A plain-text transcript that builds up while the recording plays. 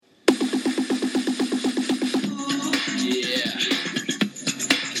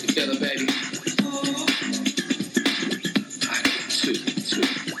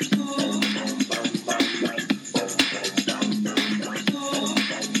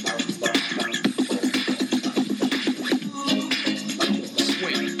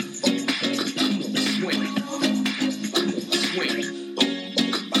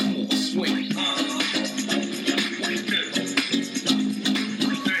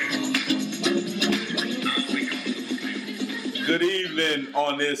Good evening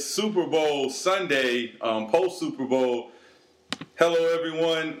on this Super Bowl Sunday, post-Super Bowl. Hello,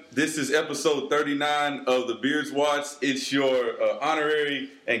 everyone. This is episode 39 of the Beards Watch. It's your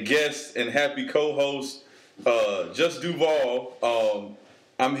honorary and guest and happy co-host, Just Duvall.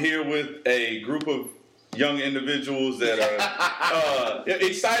 I'm here with a group of young individuals that are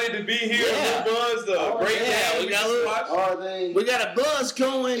excited to be here. Yeah. Buzz, great day. We got a buzz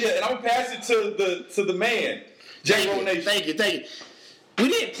going. Yeah, and I'm gonna pass it to the man, J-Roll Nation. Thank you. We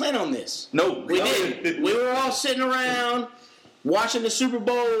didn't plan on this. No, we didn't. We were all sitting around watching the Super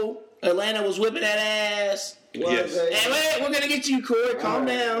Bowl. Atlanta was whipping that ass. Yes. And we're gonna get you, Corey. Calm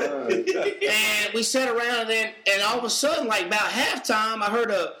down. And we sat around, and all of a sudden, like about halftime, I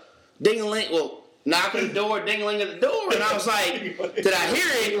heard a ding-a-ling. Well, knock on the door, ding-a-ling at the door, and I was like, did I hear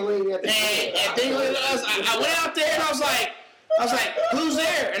it? And ding-a-ling, I went out there, and I was like, who's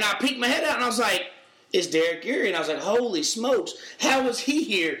there? And I peeked my head out, and I was like, it's Derrick. And I was like, holy smokes, how is he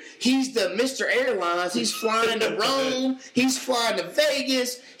here? He's the Mr. Airlines. He's flying to Rome. He's flying to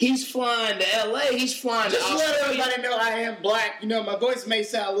Vegas. He's flying to L.A. He's flying to Australia. Just let everybody know I am black. You know, my voice may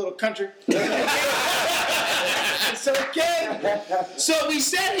sound a little country. It's okay. So we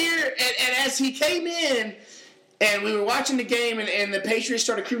sat here, and as he came in, and we were watching the game, and the Patriots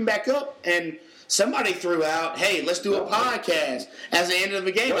started creeping back up, and somebody threw out, hey, let's do a podcast. As the end of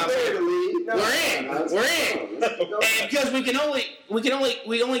the game, I was like, we're in. And because we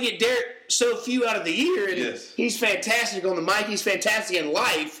only get Derrick so few out of the year, and he's fantastic on the mic. He's fantastic in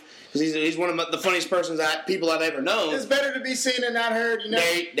life. Because he's one of the funniest people I've ever known. It's better to be seen than not heard, you know.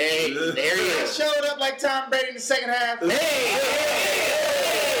 There he is. Showed up like Tom Brady in the second half. Hey.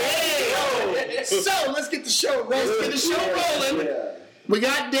 So let's get the show rolling. We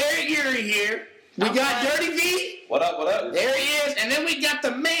got Derrick Erie here. We got Dirty V. What up? There he is. And then we got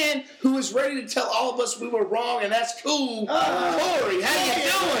the man who is ready to tell all of us we were wrong, and that's cool. Corey, how you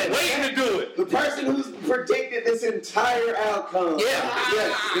doing? Waiting to do it. The person who's predicted this entire outcome.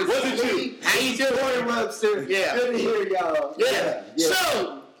 Yeah. Wasn't you? How you doing? Corey Webster. Yeah. Good to hear y'all. Yeah.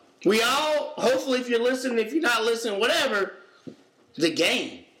 So, we all, hopefully if you're listening, if you're not listening, whatever, the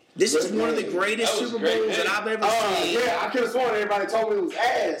game. This is one of the greatest Super Bowls that I've ever seen. Yeah, I could have sworn everybody told me it was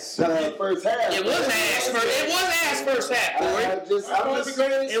ass first half. It was ass first half, Corey. It was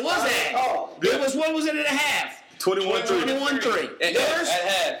ass. It was, what was it at a half? 21-3. At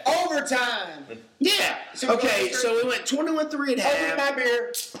half. Overtime. Yeah. Okay, so we went 21-3 at half. Open my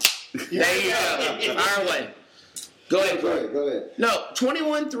beer. There you go. Fire away. Go ahead. No,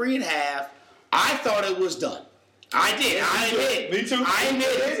 21-3 at half. I thought it was done. I did. Me too. I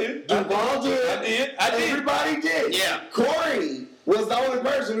admit. Duvall did. I did. Everybody did. Yeah. Corey was the only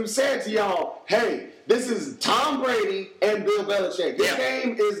person who said to y'all, hey, this is Tom Brady and Bill Belichick. This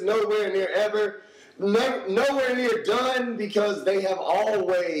game is nowhere near done because they have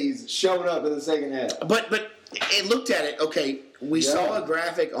always shown up in the second half. But it looked at it, okay, we saw a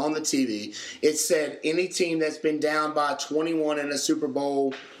graphic on the TV. It said any team that's been down by 21 in a Super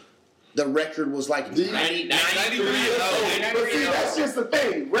Bowl, the record was like 93. But see, that's just the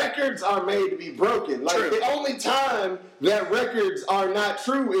thing. Records are made to be broken. Like, the only time that records are not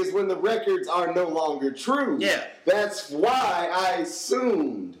true is when the records are no longer true. Yeah. That's why I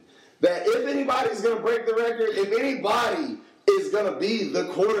assumed that if anybody's going to break the record, if anybody is going to be the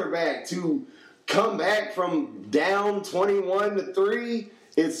quarterback to come back from down 21-3,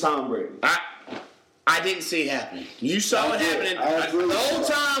 it's Tom Brady. I didn't see it happening. You saw it happening. The whole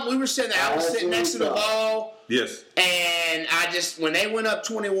time we were sitting there, I was sitting next to the ball. Yes. And when they went up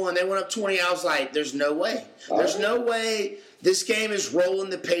 21, they went up 20, I was like, there's no way. There's no way this game is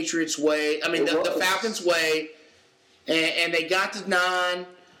rolling the Patriots' way. I mean, the Falcons' way. And they got to 9, and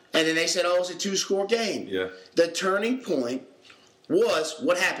then they said, it's a 2-score game. Yeah. The turning point was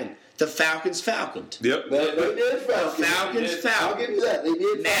what happened. The Falcons falconed. Yep. They did falcon. The Falcons falconed. They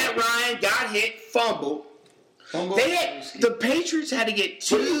did. Matt Ryan got hit, fumbled. The Patriots had to get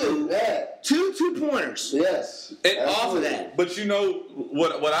two 2-pointers. Yes. Off of that. But you know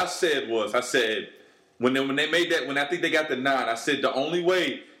what I said was, when they made that, when I think they got the 9, I said the only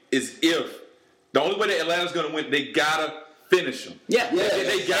way that Atlanta's going to win, they gotta finish them. Yeah.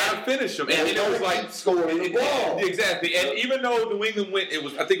 They gotta finish them. And it was like scoring the ball. Exactly. And even though New England went,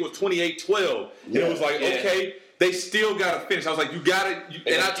 I think it was 28-12. And it was like, okay, they still gotta finish. I was like, you gotta.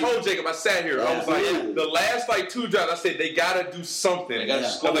 And I told Jacob, I sat here. I was like, the last 2 drives, I said they gotta do something. I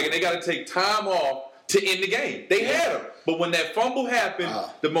was like, and they gotta take time off to end the game. They had them. But when that fumble happened,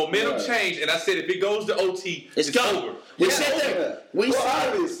 the momentum changed, and I said, if it goes to OT, it's over. We sat there. We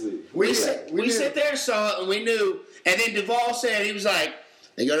sat there and saw it, and we knew. And then Duvall said, he was like,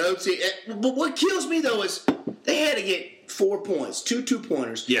 they go to OT. But what kills me, though, is they had to get 4 points, 2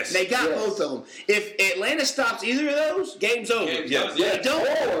 2-pointers. Yes. They got both of them. If Atlanta stops either of those, game's over. Yes. They don't.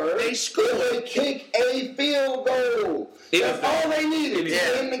 Or They score. they kick a field goal. That's all they needed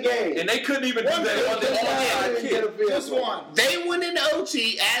to win the game. And they couldn't even do that on the onside kick. Just one. They went into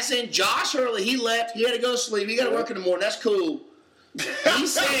OT, as in Josh Hurley. He left. He had to go to sleep. He got to work in the morning. That's cool. He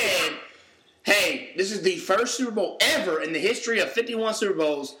said, hey, this is the first Super Bowl ever in the history of 51 Super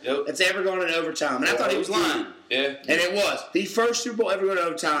Bowls that's ever gone into overtime. And I thought he was lying. Yeah. And it was. The first Super Bowl ever going to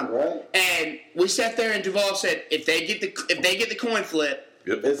overtime. Right. And we sat there and Duvall said, if they get the coin flip,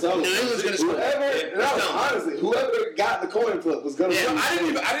 It's over. New England's going to score. Honestly, whoever got the coin flip was going to win.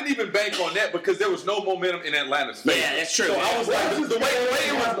 I didn't even bank on that because there was no momentum in Atlanta's favor. Yeah, that's true. So I was like, the way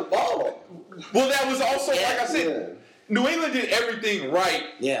it was the ball. Well, that was also, like I said, Yeah. New England did everything right.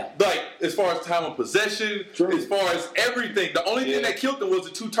 Yeah. Like, as far as time of possession, True. as far as everything. The only thing that killed them was the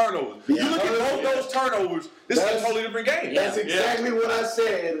 2 turnovers. Yeah. You look at both those turnovers, this is a totally different game. That's exactly what I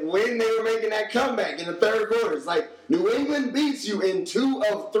said when they were making that comeback in the third quarter. It's like, New England beats you in 2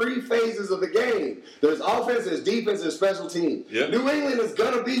 of 3 phases of the game. There's offense, there's defense, there's special teams. Yeah. New England is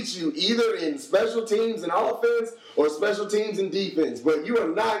going to beat you either in special teams and offense or special teams and defense. But you are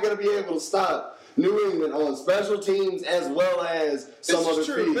not going to be able to stop New England on special teams as well as some other This is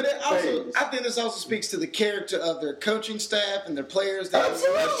true, things. but I think this also speaks to the character of their coaching staff and their players.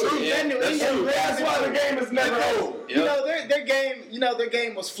 Absolutely. That's true. That New That's England- true. That's why the game is never over. You know their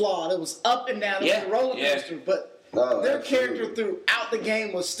game was flawed. It was up and down. It was a roller coaster. But their character throughout the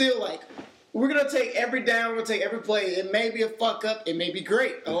game was still like, we're gonna take every down. We're gonna take every play. It may be a fuck up. It may be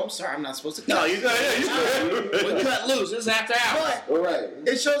great. Oh, I'm sorry. I'm not supposed to. No, you we cut loose. This is after hours. But All right.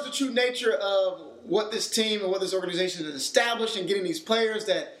 it shows the true nature of what this team and what this organization has established and getting these players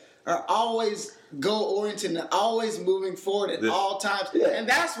that are always goal-oriented and always moving forward at all times. Yeah. And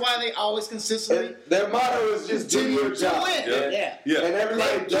that's why they always consistently And their motto is just do your job. win. Yeah. And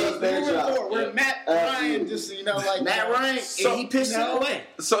everybody does their moving job. forward. Where Matt Ryan just, like Matt Ryan, he pissed it away.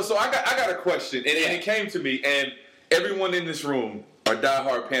 So I got a question, and it came to me, and everyone in this room are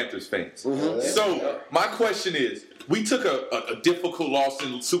diehard Panthers fans. So my question is, we took a difficult loss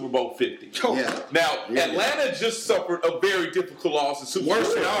in Super Bowl 50. Now, Atlanta just suffered a very difficult loss in Super Bowl 50.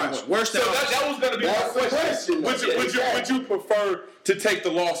 Worse than ours. That was going to be That's my the question. question. Would you prefer to take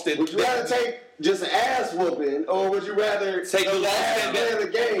the loss that... Would you rather take just an ass whooping, or would you rather Take the loss last play of the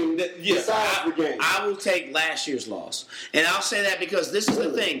game besides the game? I will take last year's loss. And I'll say that because this is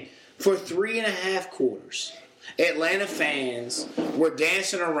the thing. For 3.5 quarters, Atlanta fans were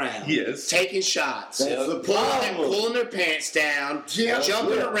dancing around, taking shots, That's the problem. pulling their pants down,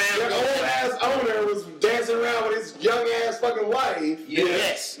 jumping around. Your old ass owner was dancing around with his young ass fucking wife.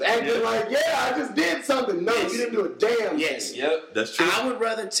 Yes. Acting like, I just did something. No, you didn't do a damn Yes. thing. Yep. That's true. I would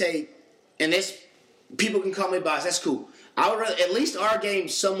rather take, and this, people can call me biased, that's cool. I would rather, at least our game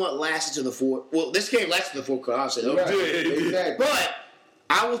somewhat lasted to the fourth. Well, this game lasted to the fourth quarter, obviously. Right. Exactly. But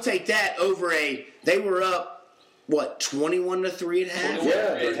I will take that over they were up, 21 to 3.5?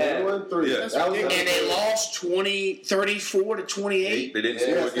 Yeah, 21-3. Yeah. That was And they lost 34 to 28. They didn't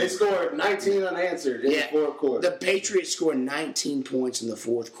score Yes, they again. scored 19 unanswered in the fourth quarter. The Patriots scored 19 points in the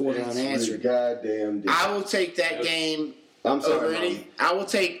fourth quarter unanswered. Goddamn. I will take that game I'm sorry, over any. I will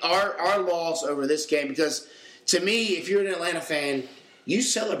take our loss over this game because, to me, if you're an Atlanta fan, you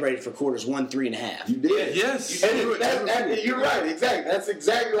celebrated for quarters 1, 3.5. You did. Yes. And you're right, exactly. That's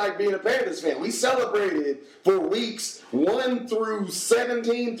exactly like being a Panthers fan. We celebrated for weeks 1 through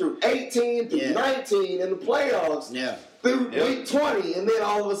 17, through 18, through 19 in the playoffs. Yeah. Through week 20, and then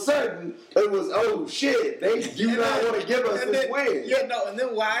all of a sudden, it was, oh shit, they do not want to give us this win. And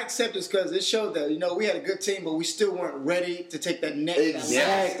then why I accept this because it showed that, we had a good team, but we still weren't ready to take that next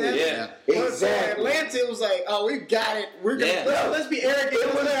Exactly. step. Yeah. But for Atlanta, it was like, oh, we got it. We're gonna let's be arrogant.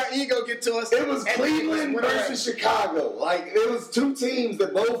 Let's let our ego get to us. It was And Cleveland we're versus Chicago. Like, it was 2 teams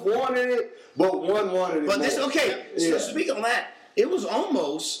that both wanted it, but one wanted it But more. this, so speaking on that, it was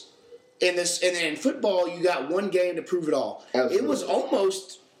almost, in football, you got one game to prove it all. Absolutely. It was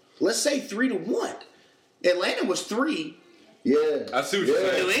almost, let's say, 3-1. Atlanta was 3. Yeah. I see what you're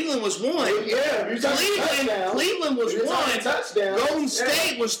saying. New England was 1. Yeah, if you're talking touchdown. Cleveland was You're 1. talking touchdown. Golden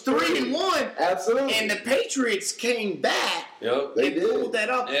State was 3-1. Absolutely. And the Patriots came back Yep. They and did. pulled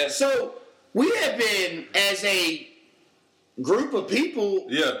that up. Yeah. So we have been, as a group of people,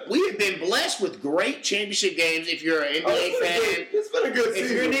 we have been blessed with great championship games. If you're an NBA fan, It's been a good if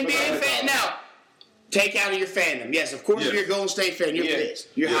season. you're an for NBA us. fan, now take out of your fandom. Yes, of course, if you're a Golden State fan, you're pissed.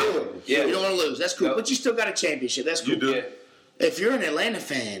 You're hot. Yeah. You don't want to lose. That's cool. Nope. But you still got a championship. That's cool. You do. Yeah. If you're an Atlanta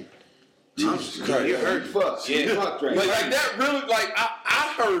fan, Jesus Christ. you're hurt. Fuck. Yeah. Fuck right. Like that really,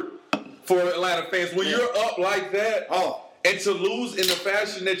 I hurt for Atlanta fans when you're up like that. Oh, and to lose in the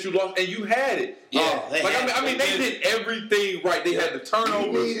fashion that you lost, and you had it. Yeah, they did everything right. They had the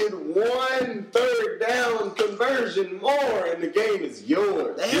turnovers. You needed 1 third down conversion more, and the game is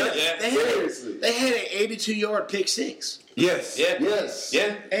yours. They had an 82-yard pick six. Yes. Yeah. Yes.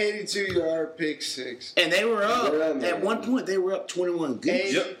 Yeah. 82-yard pick six. And they were up at one point. They were up 21 goose.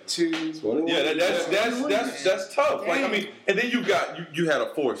 82. 21. Yeah, that's tough. Like, I mean, and then you had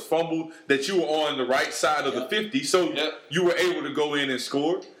a forced fumble that you were on the right side of the 50, so you were able to go in and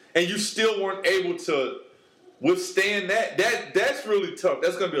score, and you still weren't able to withstand that. That's really tough.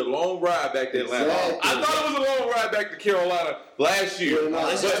 That's going to be a long ride back to Atlanta. Exactly. I thought it was a long ride back to Carolina last year.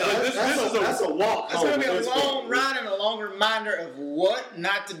 That's a walk. It's going to be a long ride and a long reminder of what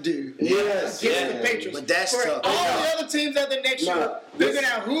not to do. Yes. Against the Patriots. But that's for tough. all the other teams out there next year, figuring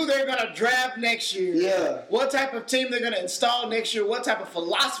out who they're going to draft next year. Yeah. What type of team they're going to install next year. What type of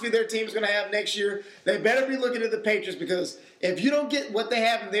philosophy their team's going to have next year. They better be looking at the Patriots, because if you don't get what they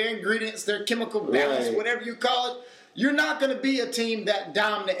have in their ingredients, their chemical balance, whatever you call it, you're not going to be a team that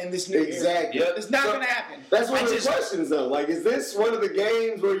dominant in this new era. It's not going to happen. That's one of the questions, though. Like, is this one of the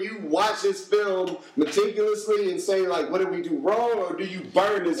games where you watch this film meticulously and say, like, what did we do wrong, or do you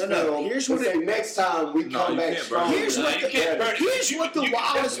burn this film and say, next time we come back strong? Here's what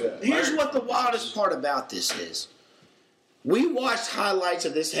the wildest part about this is. We watched highlights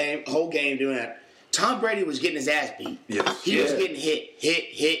of this whole game doing that. Tom Brady was getting his ass beat. Yes. He was getting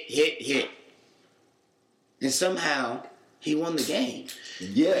hit. And somehow he won the game.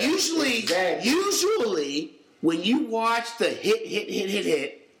 Yeah. Usually when you watch the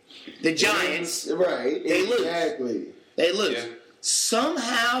hit, the Giants, they lose. They lose. Yeah.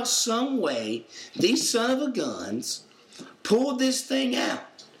 Somehow, some way, these son of a guns pulled this thing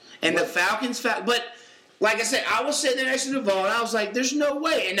out. And the Falcons but like I said, I was sitting there next to Duvall, and I was like, there's no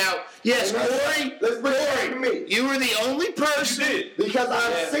way. And now, yes, Corey, let's bring it to me. You were the only person. Because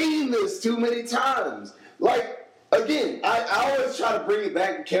I've seen this too many times. Like, again, I always try to bring it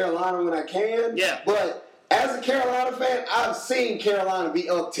back to Carolina when I can. Yeah. But as a Carolina fan, I've seen Carolina be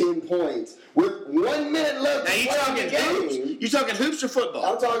up 10 points with 1 minute left now, to play in the game. You talking hoops or football?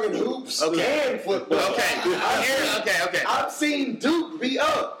 I'm talking hoops and football. Okay. I've seen Duke be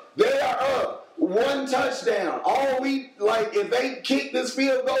up. They are up. 1 touchdown. All week, like, if they kick this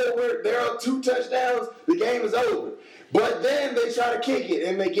field goal where they're up 2 touchdowns, the game is over. But then they try to kick it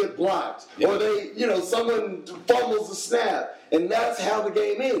and they get blocked. Yeah. Or someone fumbles the snap. And that's how the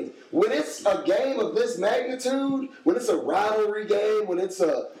game ends. When it's a game of this magnitude, when it's a rivalry game, when it's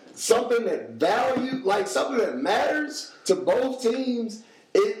something that something that matters to both teams,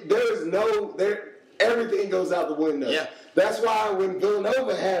 everything goes out the window. Yeah. That's why when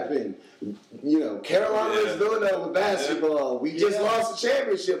Villanova happened, Carolina is Villanova basketball. We just lost the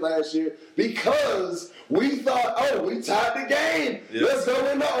championship last year because we thought, we tied the game. Yeah. Let's go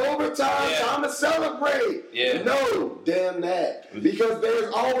into overtime. Yeah. Time to celebrate. Yeah. No, damn that. Because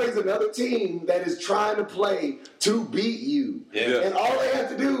there's always another team that is trying to play to beat you. Yeah. And all they have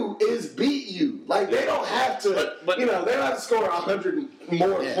to do is beat you. Like, they don't have to, they don't have to score 100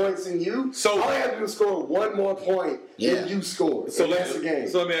 more points than you. So all they have to do is score 1 more point than you scored. So that's the game.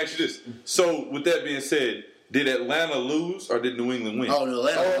 So let me ask you this. So with that being said, did Atlanta lose or did New England win?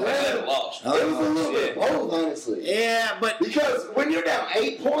 Atlanta lost. It was a little bit both, honestly. Yeah, but because when you're down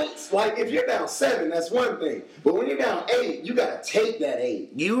 8 points, like if you're down 7, that's one thing. But when you're down 8, you gotta take that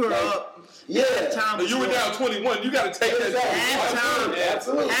 8. You were up. Yeah, you were down 21. You got to take that. Halftime.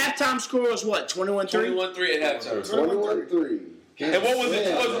 Absolutely. Halftime score was what? 21-3. 21-3 at halftime. 21-3. And what was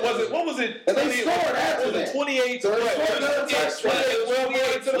it? What was it? And they scored after that. 28 to what?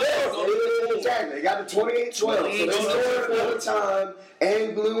 Exactly. They got the 28-12. So they scored another time,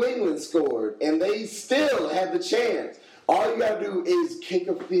 and New England scored, and they still had the chance. All you got to do is kick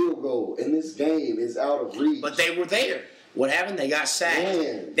a field goal, and this game is out of reach. But they were there. What happened? They got sacked.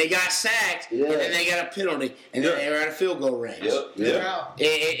 Man. They got sacked, and then they got a penalty, and then they were at a field goal range.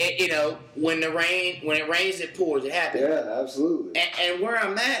 When it rains, it pours. It happens. Yeah, absolutely. And where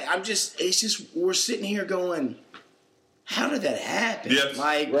I'm at, we're sitting here going, how did that happen? Yes.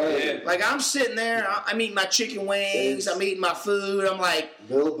 Like I'm sitting there, I'm eating my chicken wings, I'm eating my food. I'm like,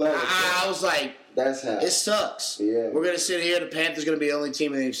 I was like, that's how it sucks. Yeah. We're going to sit here. The Panthers going to be the only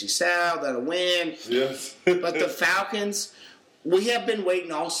team in the AFC South that'll win. Yes. But the Falcons, we have been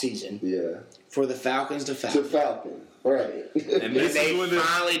waiting all season for the Falcons to Falcon. To Falcon. Right. And they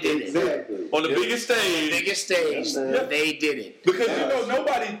finally did it. Exactly. On the biggest stage. They did it. Because,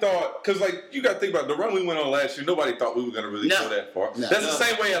 nobody thought, because, you got to think about the run we went on last year, nobody thought we were going to really go that far. No. That's the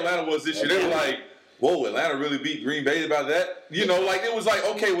same way Atlanta was this year. They were like, whoa, Atlanta really beat Green Bay about that. You know, like it was like,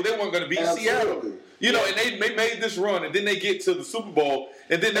 okay, well they weren't going to beat Seattle. You know, and they made this run, and then they get to the Super Bowl,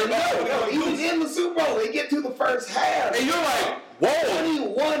 and then they're even in the Super Bowl, they get to the first half, and you're like, whoa,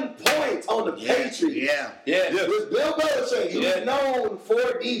 21 points on the Patriots. Yeah. With Bill Belichick, he's known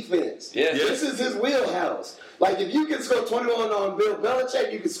for defense. This is his wheelhouse. Like if you can score 21 on Bill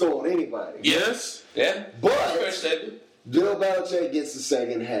Belichick, you can score on anybody. Yes. Yeah. But Bill Belichick gets the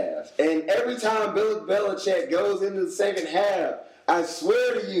second half, and every time Bill Belichick goes into the second half, I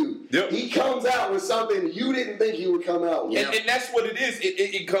swear to you, he comes out with something you didn't think he would come out with. And that's what it is.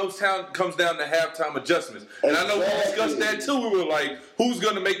 It comes down to halftime adjustments. And I know we discussed that too. We were like, who's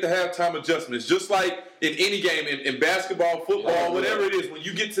going to make the halftime adjustments? Just like in any game, in basketball, football, whatever it is, when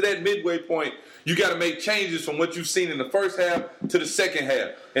you get to that midway point, you got to make changes from what you've seen in the first half to the second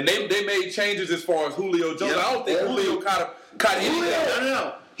half. And they made changes as far as Julio Jones. I don't think Julio caught anything.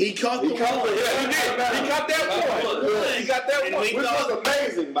 No. He caught the one. Yeah, he did. He got that one. He got that one. Which was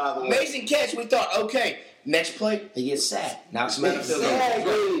amazing, by the way. Amazing catch. We thought, okay, next play, he gets sacked. Knocks him out of the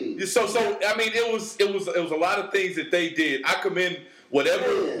field. Exactly. So I mean, it was a lot of things that they did. I commend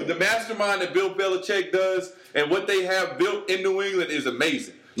whatever the mastermind that Bill Belichick does and what they have built in New England is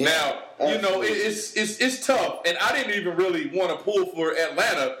amazing. Yeah. Now, you know, it's tough, and I didn't even really want to pull for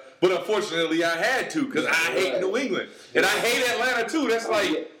Atlanta, but unfortunately I had to because I hate New England. And I hate Atlanta too. That's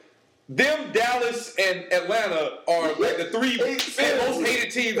like them, Dallas, and Atlanta are like the three most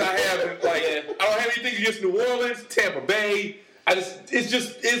hated teams I have. And like I don't have anything against New Orleans, Tampa Bay. It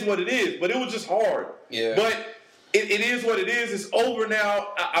just is what it is. But it was just hard. Yeah. But it is what it is. It's over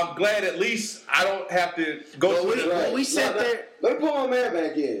now. I'm glad at least I don't have to go through it. We sat there. Let me put my man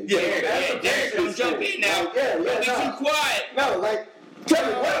back in. Derrick, don't jump in now. Don't be too quiet. No, like, tell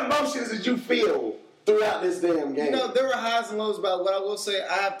me, what emotions did you feel throughout this damn game? You know, there were highs and lows, but what I will say,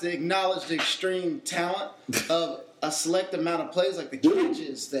 I have to acknowledge the extreme talent of a select amount of plays, like the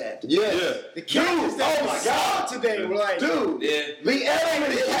catches that. The catches that we saw today were like, the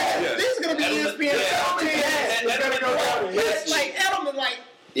element he had. This is going to be ESPN. It's like Edelman, like.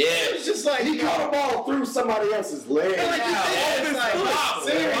 Yeah. It was just like he caught a ball through somebody else's leg.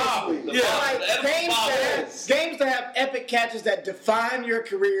 Seriously. Games that have epic catches that define your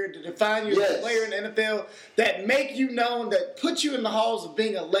career, to define you as a player in the NFL, that make you known, that put you in the halls of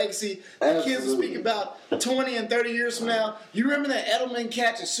being a legacy. The kids will speak about 20 and 30 years from now. You remember that Edelman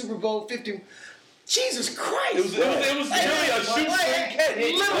catch at Super Bowl 50? Jesus Christ! It was really a shoot catch.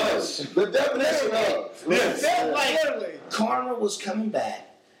 The definition of literally. Karma was coming back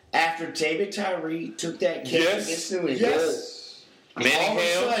after David Tyree took that kick against New England. All of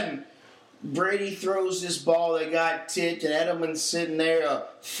a sudden, Brady throws this ball that got tipped, and Edelman's sitting there,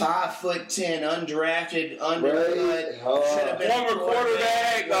 5'10", undrafted, undercut, should have been former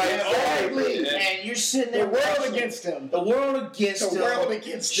quarterback. And you're sitting there. The world against him.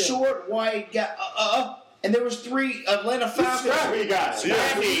 Short, white guy. And there was 3 Atlanta Falcons. Scrappy.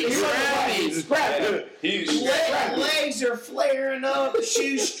 Legs are flaring up,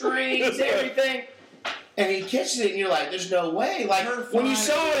 shoestrings, everything. And he catches it, and you're like, there's no way. Like, when you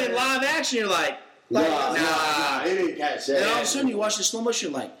saw it in live action, you're like, nah, he didn't catch that. And all of a sudden, you watch the slow motion,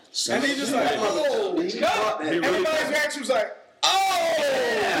 you're like, and he just like, everybody's reaction was like,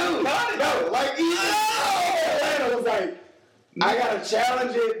 Atlanta was like, I gotta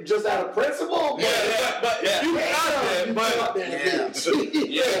challenge it just out of principle. But you got that. But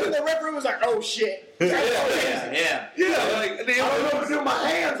the referee was like, "Oh shit!" Like I don't know what to do with my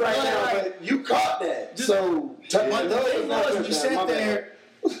hands right now, but you caught that. So the thing was, you sat there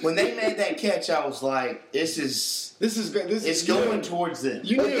when they made that catch. I was like, "This is good. It's going towards them."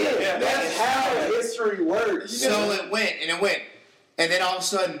 You knew that's how history works. So it went, and then all of a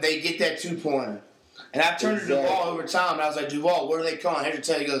sudden they get that 2-pointer. And I turned to Duvall over time, and I was like, Duvall, what are they calling? Here's the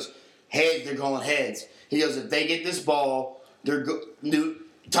tell. He goes, heads, they're calling heads. He goes, if they get this ball, they're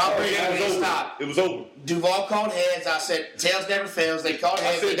Tom Brady ain't stop. It was over. Duvall called heads. I said, tails never fails. They called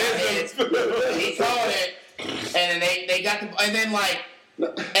heads. They got heads. He called it. And then they got the, and then like,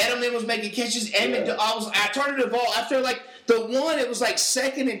 Edelman was making catches. I turned to Duvall after like the one. It was like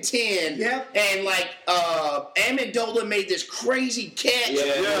 2nd and 10. Yeah. And like Amendola made this crazy catch.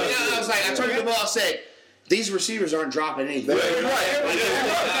 I was like, I turned to Duvall. I said, these receivers aren't dropping anything. Because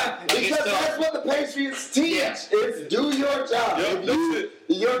that's what the Patriots teach. It's do your job.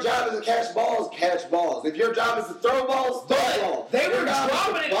 Your job is to catch balls, catch balls. If your job is to throw balls, throw balls. They were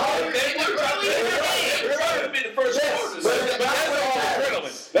dropping it. They were dropping it. It would have been the first quarter.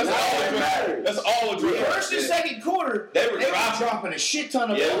 That's all adrenaline. First first and second quarter, they were dropping a shit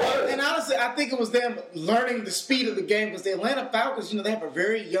ton of balls. And honestly, I think it was them learning the speed of the game because the Atlanta Falcons, they have a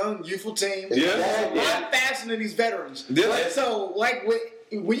very young, youthful team. Yeah. A lot faster than these veterans. Yeah. So, like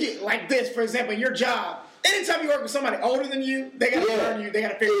like this, for example, your job. Anytime you work with somebody older than you, they got to learn you. They got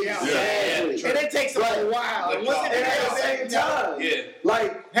to figure you out. And it takes them a while. And at the same time,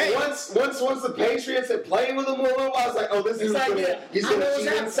 once the Patriots had played with him a little while, I was like, oh, this is he's going to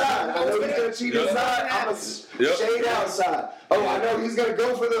cheat inside. I know he's going to cheat inside. I'm going to shade outside. Oh, I know he's going to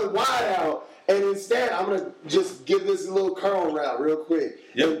go for the wide out. And instead, I'm going to just give this little curl route real quick.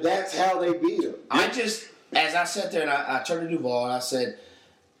 Yep. And that's how they beat him. As I sat there and I turned to Duvall and I said,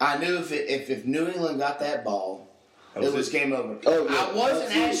 I knew if New England got that ball, it was game over. Oh, yeah,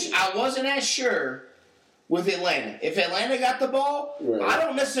 I wasn't as sure with Atlanta. If Atlanta got the ball, I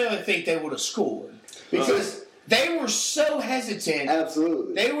don't necessarily think they would have scored because they were so hesitant.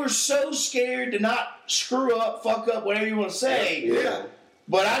 Absolutely, they were so scared to not screw up, fuck up, whatever you want to say. Yeah.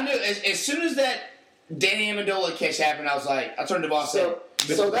 But I knew as soon as that Danny Amendola catch happened, I was like, I turned to the ball and said.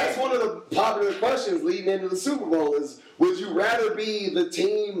 So that's one of the popular questions leading into the Super Bowl is, would you rather be the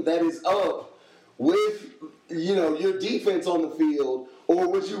team that is up with, your defense on the field, or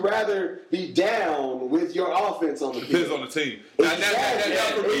would you rather be down with your offense on the field? Depends on the team. Now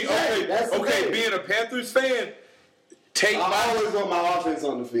for me, being a Panthers fan, I always want my offense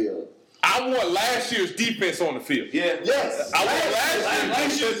on the field. I want last year's defense on the field. Yeah. Yes. I want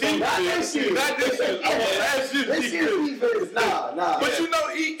last year's defense. Not this year. I want last year's defense. This year's defense, nah. But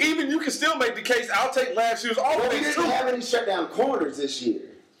even you can still make the case. I'll take last year's offense. Well, we didn't have any shutdown corners this year.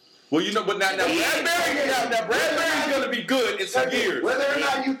 Well, but now Bradbury's going to be good in some years. Whether or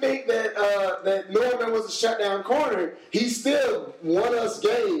not you think that Norman was a shutdown corner, he still won us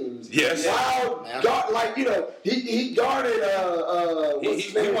games. Yes. He guarded.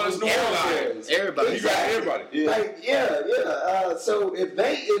 He won us everybody. He got everybody. Yeah. So if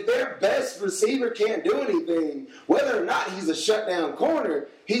their best receiver can't do anything, whether or not he's a shutdown corner,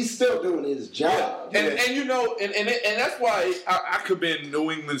 he's still doing his job. And that's why I commend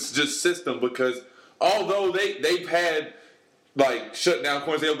New England's just system, because although they've had shut down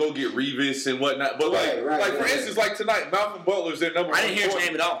corners, they'll go get Revis and whatnot. But for instance, like tonight, Malcolm Butler's their number one. I didn't hear his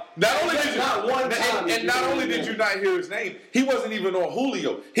name at all. Not only did you not hear his name, he wasn't even on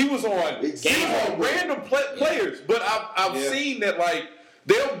Julio. He was on random players. But I've seen that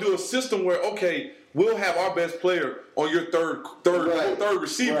they'll do a system where we'll have our best player on your third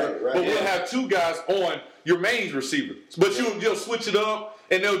receiver, but we'll have two guys on your main receiver. But you'll switch it up,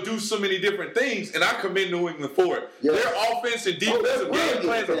 and they'll do so many different things, and I commend New England for it. Yes. Their offense and defensive game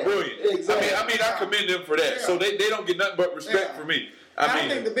plans are brilliant. Exactly. I commend them for that. Yeah. So they don't get nothing but respect for me. I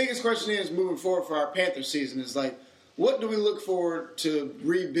think the biggest question is moving forward for our Panthers season is what do we look forward to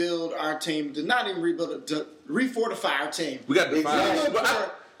rebuild our team, to not even rebuild it, to refortify our team? We got to define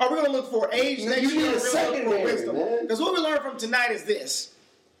Are we going to look for age next year, or are we going to look for wisdom? Because what we learned from tonight is this.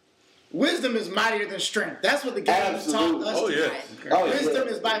 Wisdom is mightier than strength. That's what the game has taught us tonight. Wisdom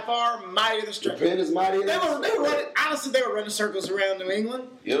is by far mightier than strength. The pen is mightier than strength. They were running circles around New England.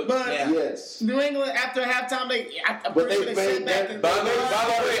 Yep. But New England, after halftime, I'm pretty sure they sat back and by the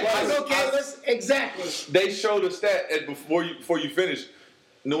way, exactly. They showed a stat before you finish.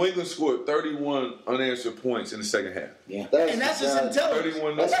 New England scored 31 unanswered points in the second half. Yeah, that's just intelligence.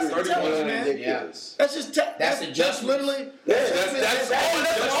 31. That's intelligence, man. Ridiculous. That's just that's literally. That's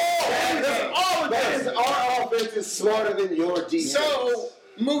all. That is our offense is smarter than your defense. So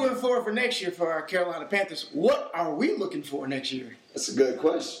moving forward for next year for our Carolina Panthers, what are we looking for next year? That's a good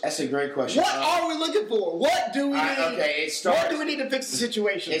question. That's a great question. What are we looking for? What do we need? What do we need to fix the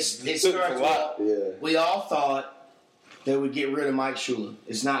situation? It starts we all thought they would get rid of Mike Shula.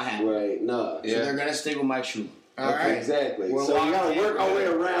 It's not happening. Right, no. So they're going to stick with Mike Shula. All right. Exactly. So we got to work our way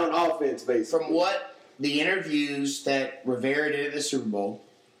around offense, basically. From what the interviews that Rivera did at the Super Bowl,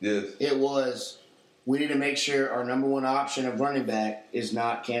 it was, we need to make sure our number one option of running back is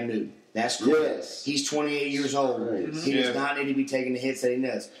not Cam Newton. That's correct. Yes. He's 28 years old. Right. He does not need to be taking the hits that he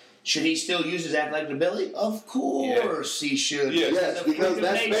does. Should he still use his athletic ability? Of course he should. Yes, because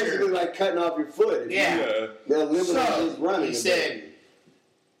that's basically like cutting off your foot. They'll eliminate his running. He said,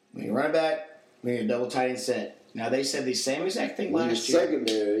 we need a running back, we need a double tight end set. Now, they said the same exact thing last year.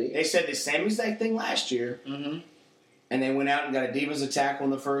 Secondary. They said the same exact thing last year. Mm-hmm. And they went out and got a defensive tackle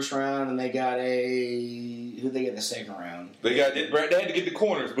in the first round, and they got who they get in the second round? They had to get the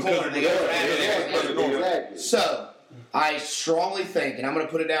corners because of Exactly. So, I strongly think, and I'm going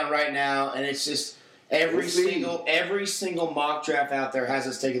to put it down right now, and it's just every single mock draft out there has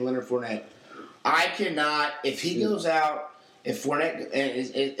us taking Leonard Fournette. I cannot, if he goes out if Fournette,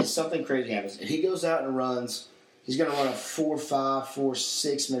 if something crazy happens, if he goes out and runs, he's going to run a 4.5,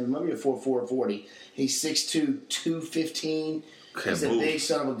 4.6, maybe a 4.4 40. He's 6'2", 215. He's a big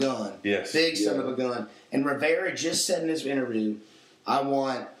son of a gun. Yes. Big son of a gun. And Rivera just said in his interview, I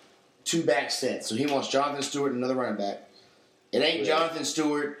want 2 back sets. So he wants Jonathan Stewart and another running back. It ain't Jonathan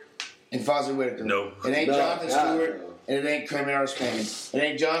Stewart and Fozzie Whitaker. No. It ain't Jonathan Stewart and it ain't Kramer Artis-Payne. It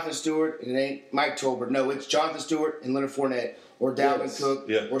ain't Jonathan Stewart and it ain't Mike Tolbert. No, it's Jonathan Stewart and Leonard Fournette or Dalvin Cook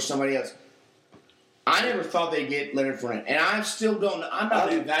or somebody else. I never thought they'd get Leonard Fournette. And I still don't know. I'm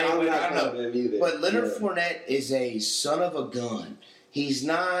not evaluating. I don't know. But Leonard Fournette is a son of a gun. He's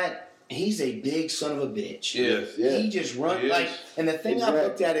a big son of a bitch. Yes. He just runs and the thing I've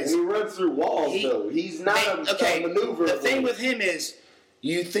looked at is he runs through walls though. He's not a maneuver. The thing with him is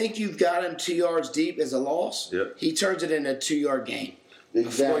you think you've got him 2 yards deep as a loss. Yep. He turns it into a 2-yard gain.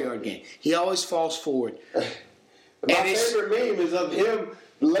 Exactly. A 4-yard gain. He always falls forward. My favorite meme is of him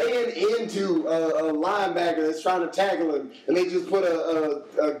laying into a linebacker that's trying to tackle him, and they just put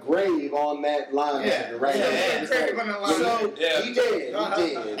a grave on that linebacker So he did.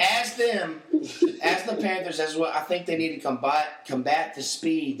 As the Panthers, as well, I think they need to combat the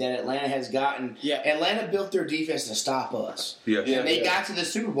speed that Atlanta has gotten. Yeah. Atlanta built their defense to stop us. Yeah. And they got to the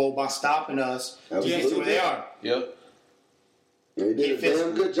Super Bowl by stopping us to get to where they are. Yep. They did a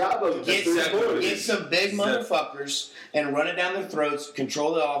damn good job of it. Get some big motherfuckers and run it down their throats,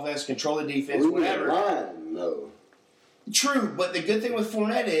 control the offense, control the defense, whatever. No. True, but the good thing with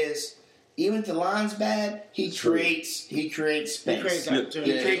Fournette is, even if the line's bad, he creates space. He creates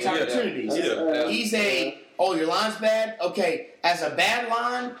opportunities. Yeah. He's your line's bad? Okay, as a bad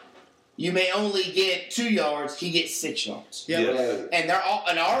line, you may only get 2 yards. He gets 6 yards. Yeah. And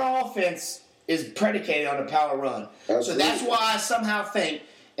our offense is predicated on a power run. Absolutely. So that's why I somehow think,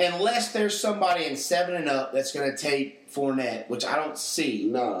 unless there's somebody in 7 and up that's going to take Fournette, which I don't see.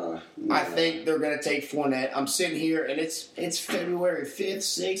 Nah. I think they're going to take Fournette. I'm sitting here, and it's February 5th,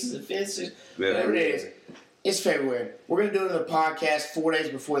 6th, is it 5th, 6th? Whatever it is. It's February. We're going to do another podcast 4 days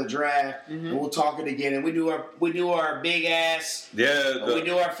before the draft, and we'll talk it again. And we do our big ass. Yeah. We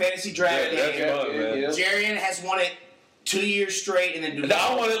do our fantasy draft game. That's fun, man. Jarian has won it 2 years straight, and then Duvall.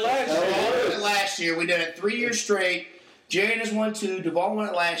 I won it last year. Duvall won it last year. We did it 3 years straight. Jarian has won 2. Duvall won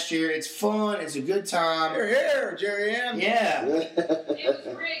it last year. It's fun. It's a good time. You're here, Jarian. Yeah. It was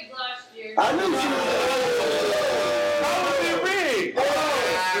rigged last year. I knew she was. How was it rigged?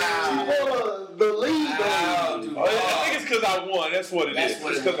 She won the lead. I think it's because I won. That's what it is.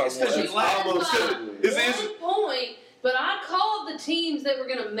 It's because I won. It's 1 point, but I called the teams that were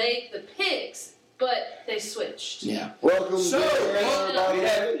going to make the picks, but they switched. Yeah. Welcome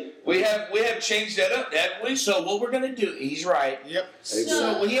we have changed that up, haven't we? So what we're going to do, he's right. Yep.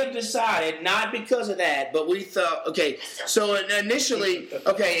 So we have decided, not because of that, but we thought, okay, so initially,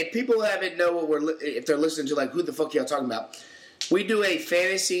 if people haven't know what if they're listening to, like, who the fuck y'all talking about? We do a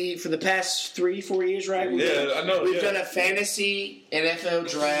fantasy for the past 3-4 years, right? I know. We've done a fantasy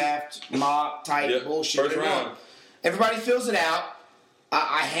NFL draft mock type bullshit. First round. Everybody fills it out.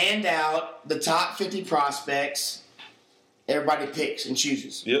 I hand out the top 50 prospects. Everybody picks and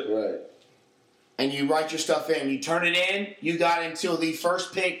chooses. Yep. Right. And you write your stuff in. You turn it in. You got until the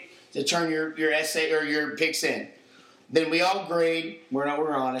first pick to turn your essay or your picks in. Then we all grade. We're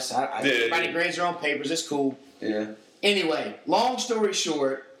honest. Everybody grades their own papers. It's cool. Yeah. Anyway, long story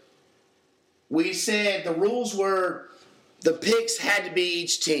short, we said the rules were the picks had to be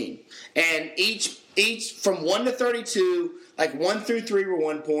each team. And each from 1 to 32, like 1 through 3 were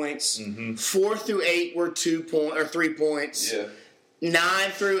 1 points. Mm-hmm. 4 through 8 were 3 points. Yeah.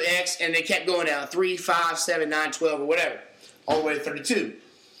 9 through X, and they kept going down. 3, 5, 7, 9, 12, or whatever. All the way to 32.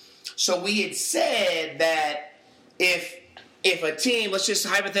 So we had said that if a team, let's just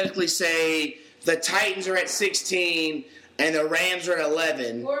hypothetically say the Titans are at 16 and the Rams are at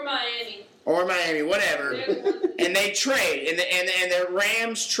 11. Or Miami, whatever. And they trade. And the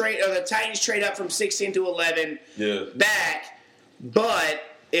Rams trade, or the Titans trade up from 16 to 11 back. But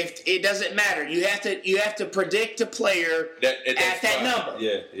if it doesn't matter, you have to predict a player at that number.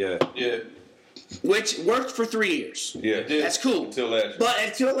 Yeah. Which worked for 3 years. Yeah. That's cool.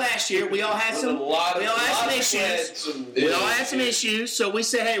 Until last year, we all had some issues. We all had some issues, so we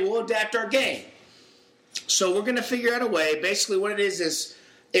said, hey, we'll adapt our game. So we're going to figure out a way. Basically what it is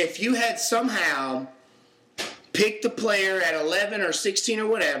if you had somehow picked the player at 11 or 16 or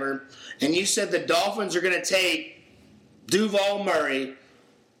whatever, and you said the Dolphins are going to take Duvall Murray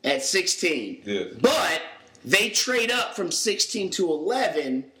at 16, but they trade up from 16 to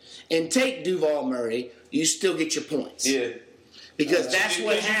 11 and take Duvall Murray, you still get your points. Yeah. Because that's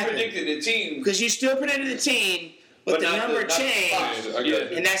what happened. You predicted the team. Because you still predicted the team, but the number changed,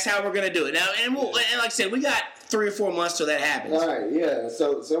 and that's how we're gonna do it now. And and like I said, we got 3 or 4 months till that happens. All right, yeah.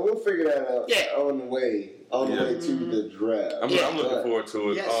 So we'll figure that out on the way to the draft. I'm looking forward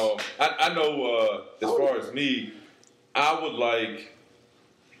to it. Yes. I know as far as me, I would like.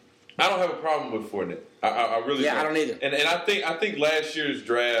 I don't have a problem with Fournette. I really don't. I don't either. And I think last year's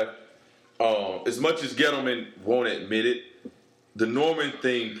draft, as much as Gettleman won't admit it, the Norman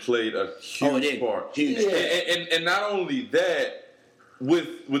thing played a huge part. Huge. And not only that,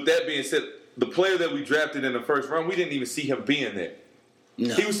 with that being said, the player that we drafted in the first round, we didn't even see him being there.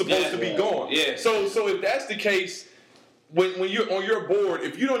 No. He was supposed to be gone. Yeah. So if that's the case, when you're on your board,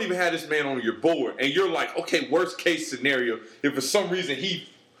 if you don't even have this man on your board, and you're like, okay, worst case scenario, if for some reason he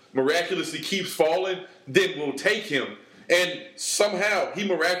miraculously keeps falling, then we'll take him. And somehow he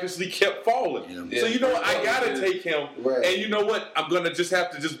miraculously kept falling. Yeah. So you know what? I gotta take him. Right. And you know what? I'm gonna just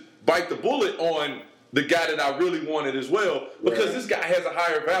have to bite the bullet on the guy that I really wanted as well, because this guy has a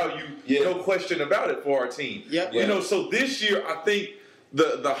higher value, no question about it, for our team. Yep. You know, so this year I think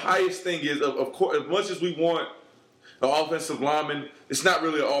the highest thing is, of course, as much as we want an offensive lineman, it's not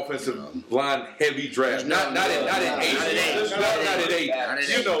really an offensive line heavy draft. Not at 8.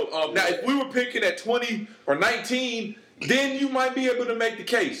 You know, now if we were picking at 20 or 19, then you might be able to make the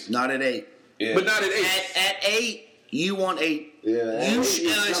case. Not at 8. Yeah. But not at 8. At 8, you want 8. Yeah, you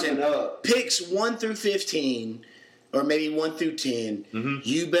listen, picks 1 through 15, or maybe 1 through 10. Mm-hmm.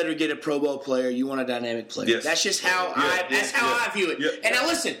 You better get a Pro Bowl player. You want a dynamic player. Yes. That's just how I view it. Yeah. And now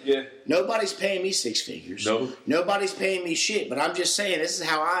listen, nobody's paying me 6 figures. No, nobody's paying me shit. But I'm just saying, this is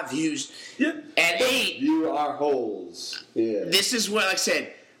how I've used. Yeah. At 8, you are holes. Yeah. This is what, like I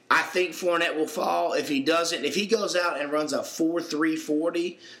said, I think Fournette will fall. If he doesn't, if he goes out and runs a 4.3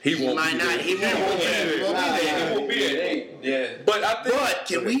 40, he might not. He won't be there. Yeah. But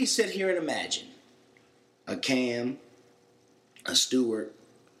can we sit here and imagine a Cam, a Stewart,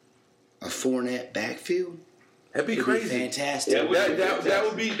 a Fournette backfield? That'd be crazy. Fantastic. Yeah, that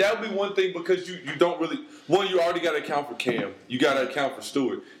would be one thing, because you don't really, one, you already got to account for Cam, you got to account for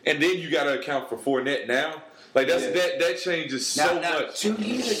Stewart, and then you got to account for Fournette now. Like that changes so much. 2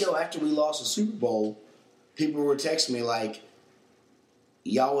 years ago, after we lost the Super Bowl, people were texting me like,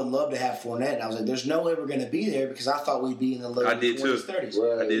 y'all would love to have Fournette. And I was like, there's no way we're going to be there, because I thought we'd be in the low 20s, 30s.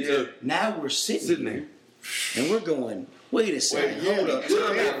 Right. I did too. Now we're sitting there, and we're going, wait a second, hold up,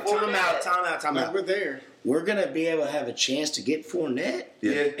 time out. We're there. We're going to be able to have a chance to get Fournette.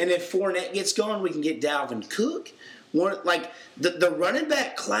 Yeah. And if Fournette gets gone, we can get Dalvin Cook. Like the running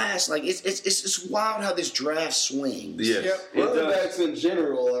back class, like it's wild how this draft swings. Yes. Running backs in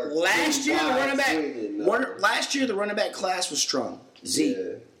general are last year the running back class was strong.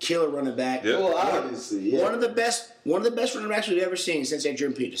 Zeke, killer running back. Yeah. Well, obviously, one of the best running backs we've ever seen since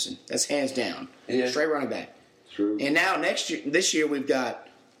Adrian Peterson. That's hands down. Yeah. Straight running back. True. And now this year we've got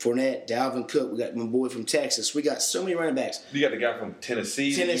Fournette, Dalvin Cook. We got my boy from Texas. We got so many running backs. You got the guy from Tennessee.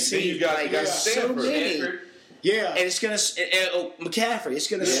 You got so many. Yeah, and it's gonna McCaffrey. It's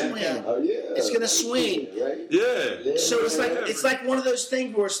gonna swing. Oh yeah, it's gonna swing. Right? Yeah. So it's like one of those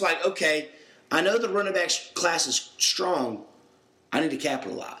things where it's like, okay, I know the running back class is strong. I need to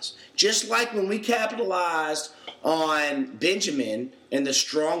capitalize. Just like when we capitalized on Benjamin and the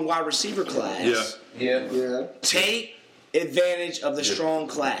strong wide receiver class. Yeah. Take advantage of the strong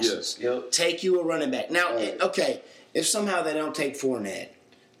classes. Take you a running back. Now, okay, if somehow they don't take Fournette,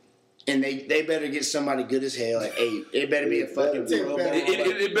 and they better get somebody good as hell at 8. It better be a fucking Pro Bowl.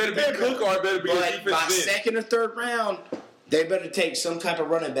 It better be Cook, or it better be a defensive end. By second or third round, they better take some type of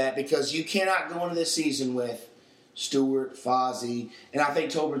running back, because you cannot go into this season with Stewart, Fozzie, and I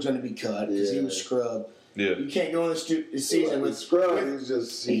think Tolbert's going to be cut because he was scrubbed. Yeah. You can't go into the season with scrub.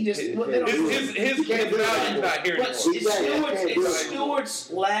 His value not here anymore. It's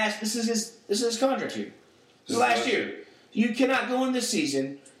Stewart's last. This is his contract year. This is last year. You cannot go in this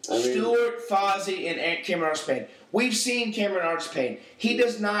season. Stewart, Fozzie, and Cameron Artis-Payne. We've seen Cameron Artis-Payne. He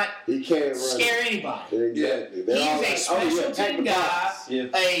does not scare anybody. Exactly. He's a special team guy,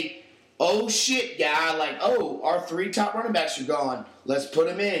 a shit guy, like, our 3 top running backs are gone. Let's put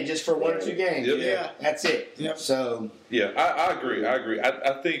them in just for 1 or 2 games. Yep. Yeah. That's it. Yep. So. Yeah, I agree.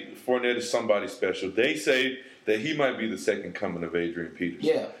 I think Fournette is somebody special. They say that he might be the second coming of Adrian Peterson.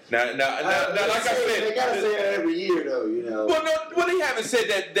 Yeah. Now, like I said, they gotta say that every year, though. You know. Well, they haven't said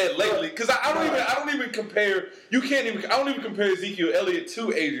that lately, because I don't even compare. I don't even compare Ezekiel Elliott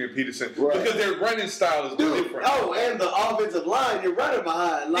to Adrian Peterson, because their running style is different. Oh, and the offensive line you're running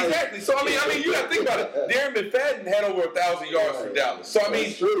behind. Exactly. So I mean, you got to think about it. Darren McFadden had over 1,000 yards for Dallas. So I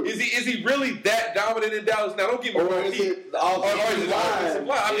mean, is he really that dominant in Dallas? Now, don't get me wrong. The offensive line.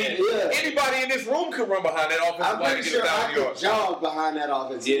 I mean, anybody in this room could run behind that offensive line to get 1,000 yards. Jog behind that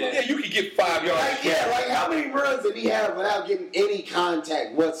offensive line. Yeah, you could get 5 yards. Like how many runs did he have without getting any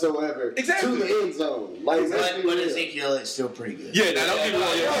contact whatsoever to the end zone? Like, but Ezekiel is still pretty good. Yeah, now don't get me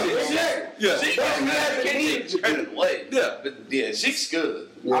wrong. Yeah, Zeke's good.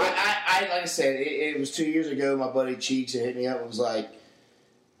 Yeah. I like I said, it was 2 years ago. My buddy Cheeks hit me up and was like,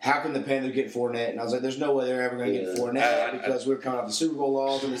 "How can the Panthers get Fournette?" And I was like, "There's no way they're ever going to get Fournette because we're coming off the Super Bowl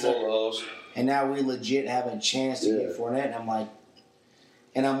loss, and now we legit have a chance to get Fournette." And I'm like,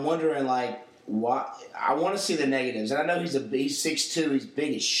 and I'm wondering like, why? I want to see the negatives, and I know he's 6'2", he's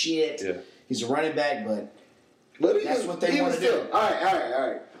big as shit. Yeah. He's a running back, but that's what they want to do. All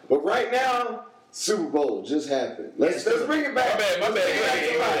right. But right now, Super Bowl just happened. Let's bring it back. My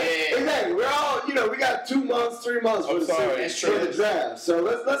bad. Exactly. We're all, we got 2 months, 3 months for the draft. So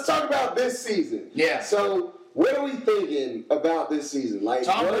let's talk about this season. Yeah. So what are we thinking about this season? Like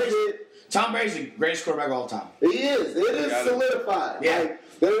Tom Brady's the greatest quarterback of all time. He is. It is solidified. Yeah.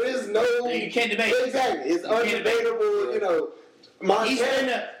 Like, there is no. You can't debate. Exactly. It's undebatable.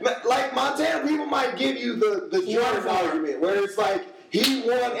 Montana, people might give you the Jordan argument where it's like he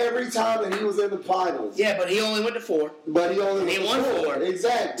won every time that he was in the finals. Yeah, but he only went to 4. But he won 4.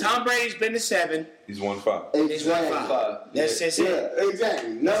 Exactly. Tom Brady's been to 7. He's won 5. Exactly. He's won 5. That's it. Yeah,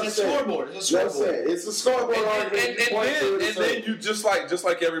 exactly. It's a scoreboard. It's a scoreboard argument. And then you just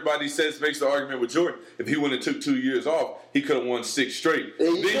like everybody says makes the argument with Jordan. If he wouldn't have took 2 years off, he could have won 6 straight.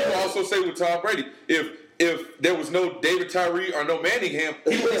 Then you also say with Tom Brady, if there was no David Tyree or no Manningham,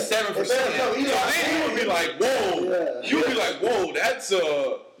 he would be 7 for 7. Then you would be like, whoa. Yeah. You would be like, whoa, that's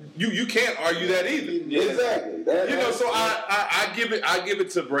you can't argue that either. Exactly. So I give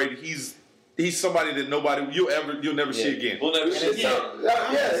it to Brady. He's somebody that you'll never see again. We'll never see again.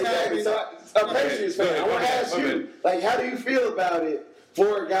 Exactly. So a Patriots fan, I want to ask you, like, how do you feel about it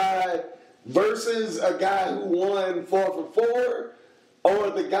for a guy versus a guy who won 4 for 4?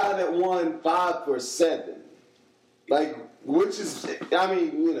 Or the guy that won 5 for 7. Like, which is,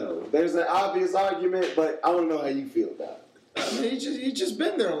 there's an obvious argument, but I want to know how you feel about it. I mean, he's just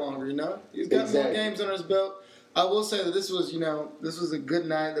been there longer, He's got more games under his belt. I will say that this was a good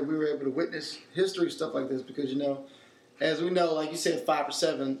night that we were able to witness history stuff like this because, as we know, like you said, 5 for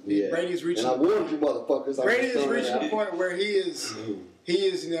 7. Yeah. Brady's reaching. And I warned you, motherfuckers. Brady is reaching the point where he is,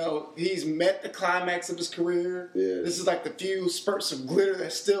 he's met the climax of his career. Yeah. This is like the few spurts of glitter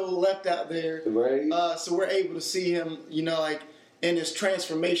that's still left out there. Right. So we're able to see him, like in his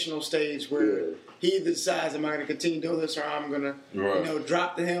transformational stage where he either decides, am I going to continue doing this or I'm going to,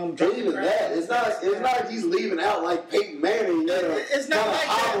 drop the helm. But even that, it's not like he's leaving out like Peyton Manning. It's not like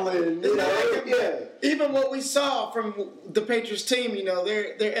hobbling, that. Even what we saw from the Patriots team,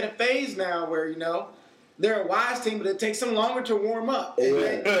 they're at a phase now where, they're a wise team, but it takes them longer to warm up.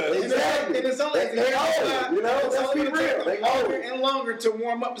 Exactly. And it's only let's be real. They longer and longer to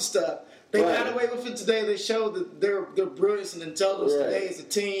warm up and stuff. They got away with it today. They showed that their brilliance and intelligence today as a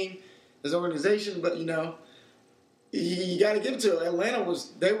team, as an organization. But you got to give it to them. Atlanta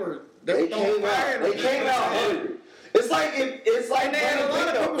they came out hungry. It's like they had a lot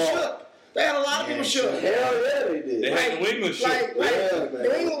of people shook. They had a lot of people shook. Hell yeah, they did. They had New England shook.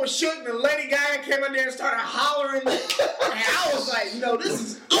 New England was shook, and the Lady Gaga came in there and started hollering. And I was like, this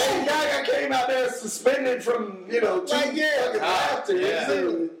is... Lady Gaga came out there suspended from, after.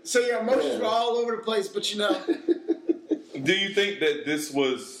 So your emotions were all over the place, but Do you think that this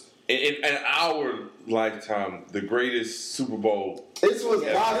was, in our lifetime, the greatest Super Bowl? This was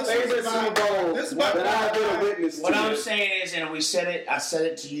my favorite Super Bowl that I've been a witness to. What I'm saying is, and I said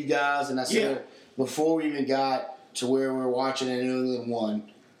it to you guys, and I said it before we even got to where we're watching and New England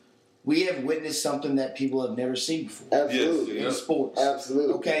won. We have witnessed something that people have never seen before. Absolutely. In sports.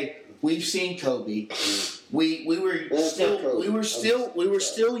 Absolutely. Okay, we've seen Kobe. We were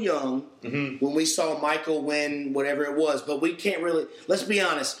still young when we saw Michael win whatever it was, but we can't really. Let's be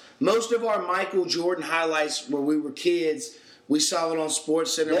honest. Most of our Michael Jordan highlights when we were kids, we saw it on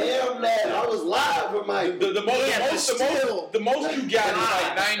SportsCenter. Damn that! I was live with Michael. The most you got is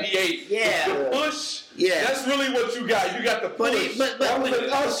like 98. Yeah. The push. Yeah. That's really what you got. You got the push. But that was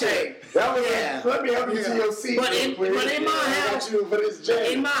let me help you to your seat. But in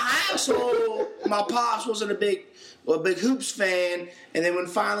my household, my pops wasn't a big hoops fan, and then when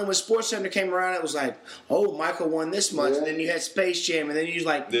SportsCenter came around, it was like, oh, Michael won this much, and then you had Space Jam, and then you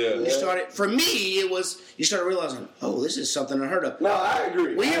started. For me, it was you started realizing, oh, this is something unheard of. No, I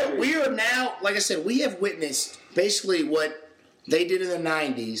agree. We are now, like I said, we have witnessed basically what they did in the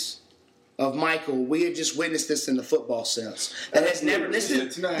 '90s. Of Michael, we have just witnessed this in the football sense. That has never. This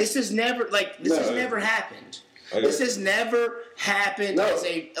has never happened. This has never happened as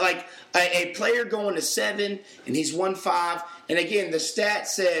a player going to 7 and he's won 5. And again, the stat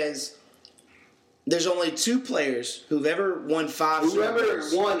says there's only 2 players who've ever won 5 Super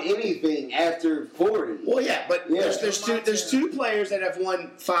Bowls. Whoever won anything after 40. Well, yeah, but there's two players that have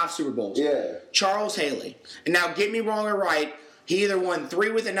won 5 Super Bowls. Yeah. Charles Haley. And now, get me wrong or right, he either won 3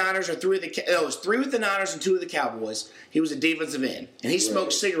 with the Niners or 3 with the it was 3 with the Niners and 2 with the Cowboys. He was a defensive end, and he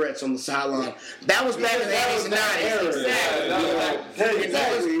smoked cigarettes on the sideline. That was back in the 80s and 90s.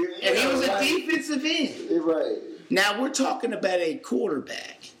 Exactly. And he was a defensive end. Right. Now we're talking about a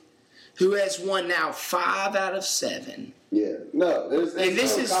quarterback who has won now 5 out of 7. Yeah. No, there's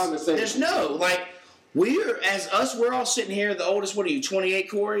no conversation. There's no, we're all sitting here. The oldest, what are you,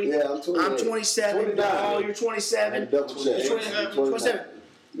 28, Corey? Yeah, I'm 28. I'm 27. 29. Oh, you're 27. Double check. 27.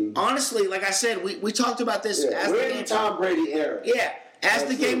 Honestly, like I said, we talked about this as we're the in game. the Tom Brady era. Yeah, as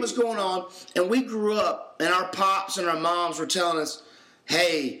the game was going on, and we grew up, and our pops and our moms were telling us,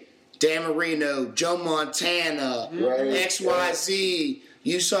 hey, Dan Marino, Joe Montana, XYZ,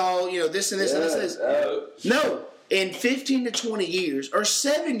 you saw, this and this and this. No, in 15 to 20 years, or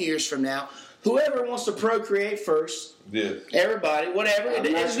 7 years from now, whoever wants to procreate first, everybody, whatever,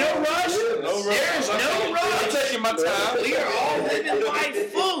 there's no rush. There's no rush. I'm taking my time. We are all living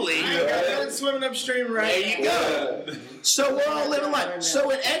life fully. Swimming upstream right There you go. So we're all living life. So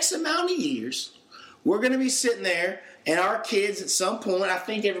in X amount of years, we're going to be sitting there, and our kids at some point, I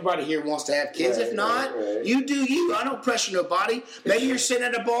think everybody here wants to have kids. If not, you do you. I don't pressure nobody. Maybe you're sitting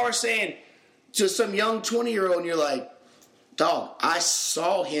at a bar saying to some young 20-year-old, and you're like, dog, I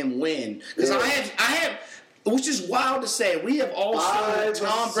saw him win. Because I have, which is wild to say, we have all seen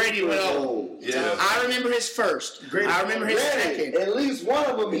Tom Brady win all. Yeah. I remember his first. I remember his second. At least one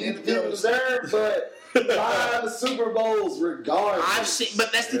of them he didn't deserve, but 5 Super Bowls regardless. I've seen,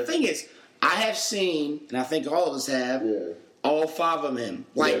 but that's the thing is, I have seen, and I think all of us have, all 5 of them.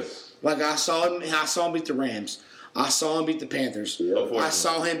 Like I saw him beat the Rams. I saw him beat the Panthers. I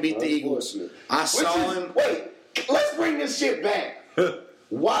saw him beat the Eagles. I saw him. Wait, let's bring this shit back.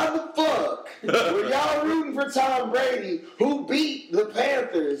 Why the fuck were y'all rooting for Tom Brady, who beat the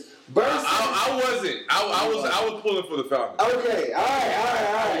Panthers? Versus I wasn't. I was pulling for the Falcons. Okay, all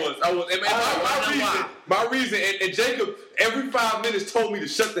right. I was. And my reason, and Jacob, every 5 minutes told me to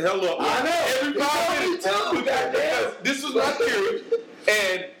shut the hell up. I know. Every 5 minutes. Because this was my theory,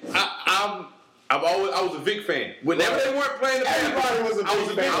 and I was a Vic fan. Whenever they weren't playing the Panthers, I was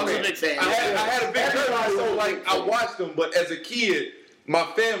a big fan. I had a big jersey, so I watched them. But as a kid, my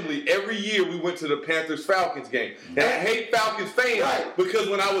family, every year we went to the Panthers-Falcons game. And I hate Falcons fans because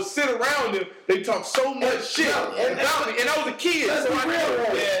when I would sit around them, they talk so much shit about me. And I was a kid. Let's be real,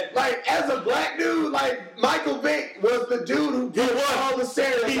 like, as a black dude, like, Michael Vick was the dude who did all the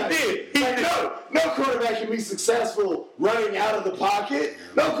stereotypes. He did. No quarterback can be successful running out of the pocket.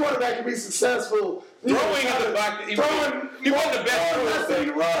 No quarterback can be successful throwing in the pocket. He wasn't the best thing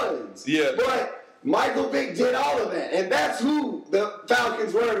he runs. Yeah. But Michael Vick did all of that, and that's who the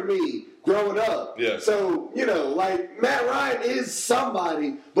Falcons were to me growing up. Yeah. So, like, Matt Ryan is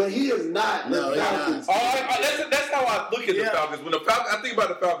somebody, but he is not the Falcons. That's how I look at the Falcons. When I think about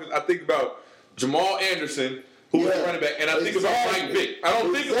the Falcons, I think about Jamal Anderson, who was running back, and I think about Mike Vick. I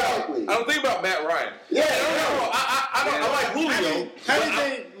don't think about Matt Ryan. Yeah, I like Julio. How do you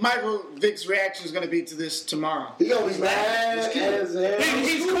think Michael Vick's reaction is going to be to this tomorrow? He's going to be mad as hell.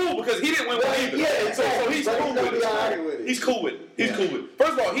 He's cool because he didn't win one either. Yeah, so he's cool with it. He's cool with it.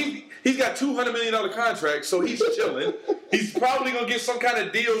 First of all, he's got $200 million contract, so he's chilling. He's probably gonna get some kind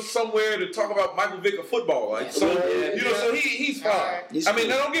of deal somewhere to talk about Michael Vick of football, like so. So he's fine. I mean,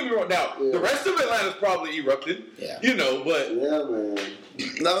 now don't get me wrong. Now the rest of Atlanta's probably erupted. But man.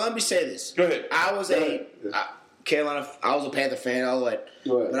 Now let me say this. Go ahead. I was a Panther fan, all that,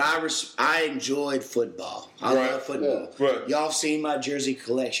 but I enjoyed football. I love football. Yeah. Right. Y'all have seen my jersey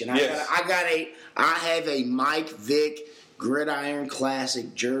collection. I have a Mike Vick Gridiron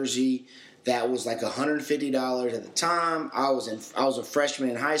Classic jersey that was like $150 at the time. I was a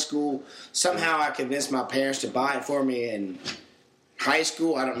freshman in high school. Somehow I convinced my parents to buy it for me in high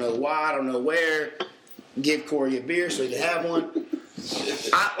school. I don't know why. I don't know where. Give Corey a beer so he could have one.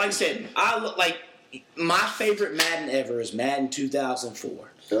 Like I said, I look like my favorite Madden ever is Madden 2004.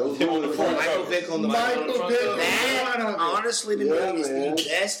 Michael Vick on the Michael Vick. That, honestly, to me, is the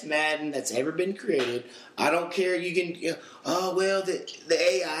best Madden that's ever been created. I don't care. You can, the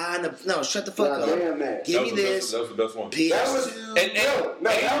AI. No, shut the fuck up. Give me this. That was the best one. PS2. That was the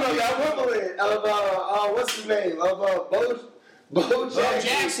equivalent of what's his name of Bo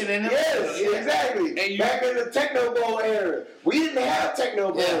Jackson in them. Yes, exactly. And back in the Techno Bowl era, we didn't have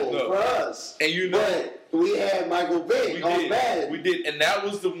Techno Bowl for us. And but we had Michael Vick on Madden. We did, and that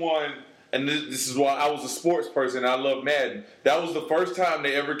was the one. And this is why I was a sports person. I love Madden. That was the first time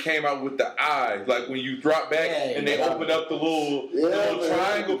they ever came out with the eye, like when you drop back and they open up the little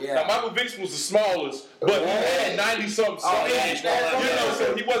triangle. Yeah. Now Michael Vick was the smallest, but he had 90-something.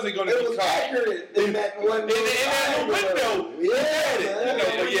 So he wasn't going to be caught. Accurate in that one. In that window.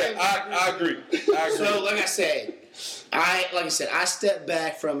 I agree. So, like I said, I stepped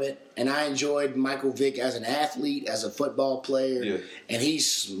back from it, and I enjoyed Michael Vick as an athlete, as a football player, and he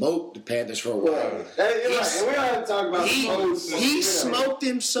smoked the Panthers for a while. We don't have to talk about he smoked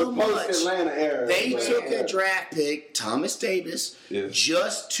them so much. Atlanta era. They took a draft pick, Thomas Davis,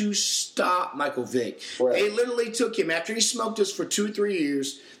 just to stop Michael Vick. Right. They literally took him after he smoked us for 2-3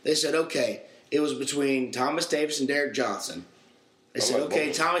 years. They said, okay, it was between Thomas Davis and Derrick Johnson. They said,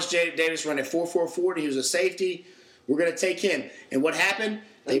 okay, Thomas Davis ran at 4.440. He was a safety. We're going to take him. And what happened?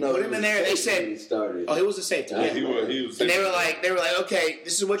 They put him in there. They said, he was a safety. Yeah, he was. And they were like, okay,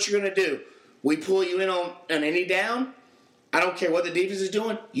 this is what you're going to do. We pull you in on any down. I don't care what the defense is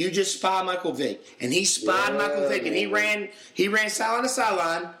doing. You just spy Michael Vick. And he spied Michael Vick, and he ran sideline to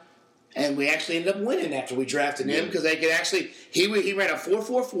sideline. And we actually ended up winning after we drafted him because they could actually he ran a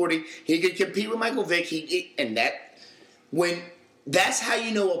 4.440. He could compete with Michael Vick. That's how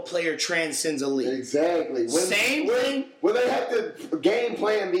you know a player transcends a league. Exactly. Same thing. When they have to game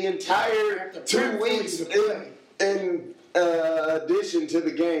plan the entire 2 weeks in addition to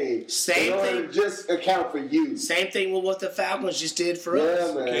the game. Same thing. To just account for you. Same thing with what the Falcons just did for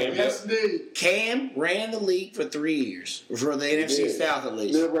us. Man. Cam ran the league for 3 years. For the NFC South, at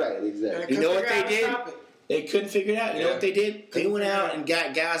least. Yeah, right, exactly. You know what they did? They couldn't figure it out. You know what they did? They went out and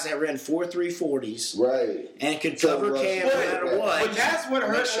got guys that ran 4.340s. Right. And could cover Cam no matter what. But that's what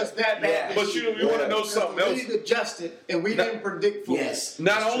hurt us that bad. But you want to know something else? The league adjusted, and we didn't predict for it.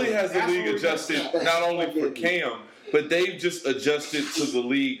 Not only has the league adjusted, not only for Cam, but they've just adjusted to the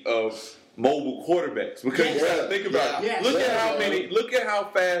league of mobile quarterbacks. Because you got to think about it. Look at how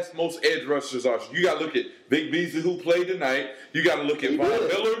fast most edge rushers are. You got to look at Vic Beasley, who played tonight. You got to look at Von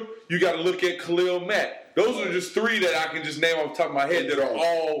Miller. You got to look at Khalil Mack. Those are just three that I can just name off the top of my head that are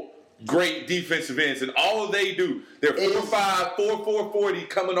all great defensive ends. And all they do, they're 4.5, 4.40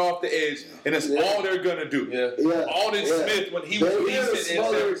 coming off the edge, and that's all they're going to do. Alden Smith, when he was decent in San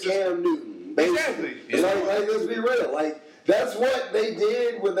Francisco. Cam Newton. Exactly. Like, let's be real. Like, that's what they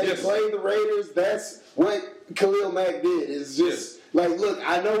did when they played the Raiders. That's what Khalil Mack did. It's just... Like, look,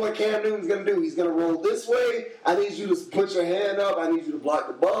 I know what Cam Newton's going to do. He's going to roll this way. I need you to put your hand up. I need you to block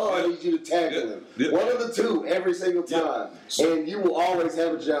the ball. I need you to tackle him. One of the two every single time. And you will always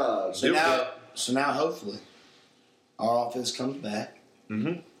have a job. So now hopefully, our offense comes back.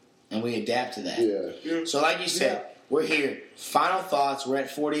 And we adapt to that. So like you said, we're here. Final thoughts. We're at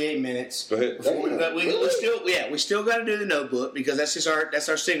 48 minutes. Go ahead. We still got to do the notebook because that's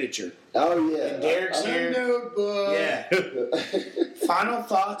our signature. Oh yeah. And Derrick's here. Notebook. Yeah. Final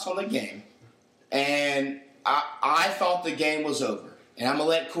thoughts on the game, and I thought the game was over. And I'm gonna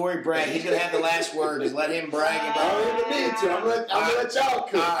let Corey brag. He's gonna have the last word. Just let him brag about it. I don't even need to. I'm gonna let y'all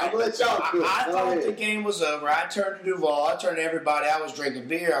cook. I thought the game was over. I turned to Duvall. I turned to everybody. I was drinking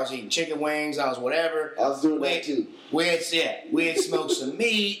beer. I was eating chicken wings. I was whatever. I was doing that too. We had smoked some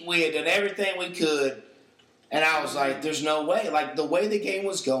meat. We had done everything we could. And I was like, there's no way. Like, the way the game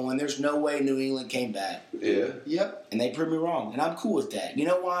was going, there's no way New England came back. Yeah. Yep. And they proved me wrong. And I'm cool with that. You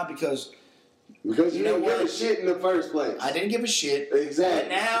know why? Because you didn't give a shit in the first place. I didn't give a shit. Exactly. But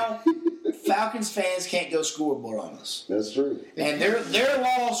now, Falcons fans can't go scoreboard on us. That's true. And their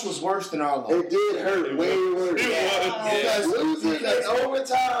loss was worse than our loss. It did hurt way worse. Because losing in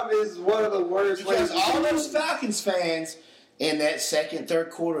overtime is one of the worst ways. Because all those Falcons fans in that second, third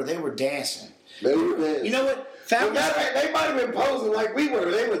quarter, they were dancing. They were dancing. You know what? Falcons, they might have been posing like we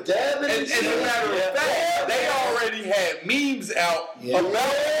were. They were dabbing. And as a matter of fact, they already had memes out about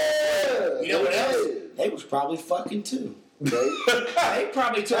it. You know what else? They was probably fucking too. They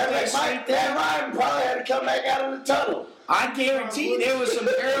probably took that Ryan probably had to come back out of the tunnel. I guarantee there was some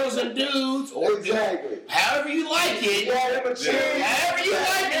girls and dudes, or however you like it. However you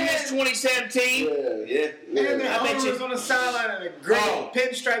like it in this 2017. And the owner was on the sideline in a great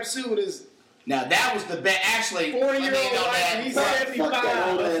pinstripe suit. Now that was the best. Actually, 4-year-old life. He's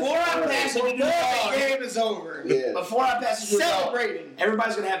 75. Before I pass it to Duvall, the game is over. Before I pass it to Duvall, celebrating.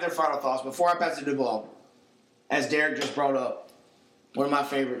 Everybody's gonna have their final thoughts. Before I pass it to Duvall, as Derrick just brought up, one of my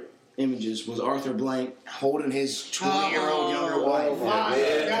favorite images was Arthur Blank holding his 20-year-old younger wife.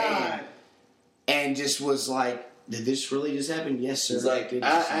 My God. And just was like, did this really just happen? Yes, sir. It's like,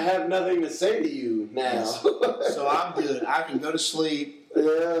 I have nothing to say to you now. So I'm good. I can go to sleep.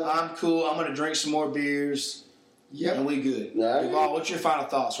 Yeah. I'm cool. I'm going to drink some more beers. Yep. And we good. Right. Duvall, what's your final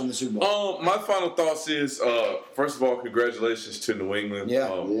thoughts from the Super Bowl? My final thoughts is, first of all, congratulations to New England.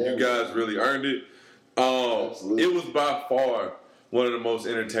 Yeah. You guys really earned it. It was by far one of the most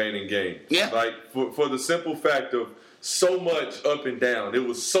entertaining games. Yeah. Like, for the simple fact of so much up and down. It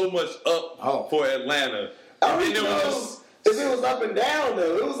was so much up for Atlanta. I don't even know if it was up and down,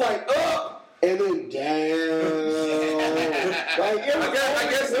 though. It was like up and then down. Like, it was I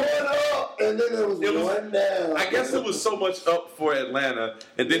guess going up and then it was going down. I guess it was so much up for Atlanta,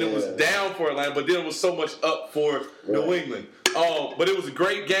 and then it was down for Atlanta, but then it was so much up for New England. But it was a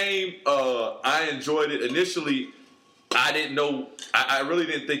great game. I enjoyed it. Initially, I didn't know. I really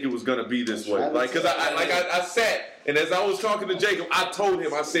didn't think it was going to be this way. Like, because I sat, and as I was talking to Jacob, I told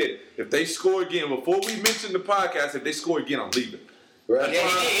him, I said, if they score again, before we mentioned the podcast, if they score again, I'm leaving. Right.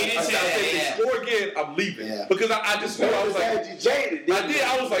 I said, if they score again, I'm leaving. Yeah. Because I just knew, I was like, you jaded,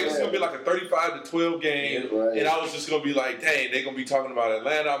 I was like, it's going to be like a 35-12 game. Right. And I was just going to be like, dang, they're going to be talking about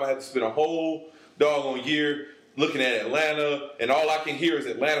Atlanta. I'm going to have to spend a whole doggone year looking at Atlanta, and all I can hear is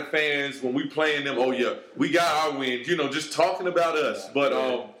Atlanta fans when we playing them. Oh yeah, we got our wins. Just talking about us. But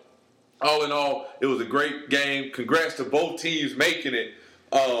all in all, it was a great game. Congrats to both teams making it.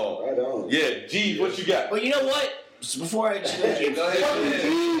 Right on. Yeah, Jeebs, what you got? Well, you know what? Before I just go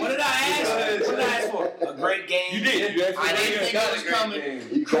ahead. What did I ask? What did I ask for? A great game. You did. You asked for I didn't think it was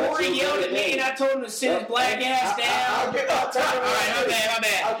coming. Corey yelled at me, and I told him to sit his black ass down. I'll get my turn. All right, my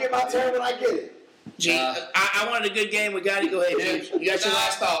bad. I'll get my turn when I get it. Gee, I wanted a good game. We got to go ahead. Jeebs. You got your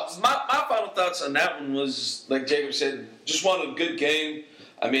last thoughts. My final thoughts on that one was, like Jacob said, just wanted a good game.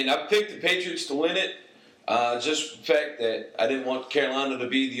 I mean, I picked the Patriots to win it. Just the fact that I didn't want Carolina to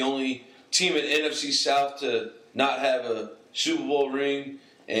be the only team in NFC South to not have a Super Bowl ring.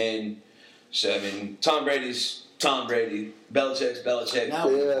 And so, I mean, Tom Brady's Tom Brady. Belichick's Belichick.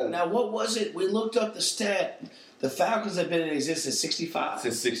 Now, what was it? We looked up the stat. The Falcons have been in existence since 65.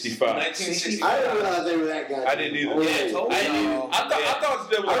 Since 65. 1965. I didn't realize they were that guy. I didn't either. I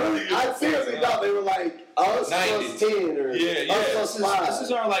thought they were I seriously thought they were like us 90. plus 10 or us plus 5. This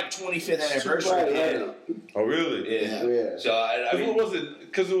is our like 25th anniversary. Right. Oh, really? Yeah. So, I mean, what was it?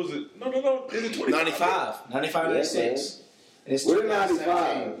 Because it was no. Is it 25? 95, 96. It's we're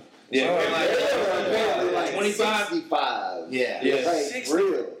 95. Yeah, apparently like 25. 65. Yeah. Like 60.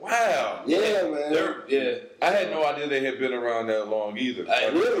 real. Wow. Yeah, man. I had no idea they had been around that long either.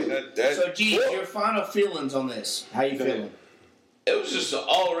 Really? So, Jeebs, your final feelings on this? How you feeling? it was just an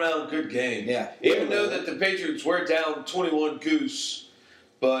all-around good game. Yeah. Even though that the Patriots were down 21-goose,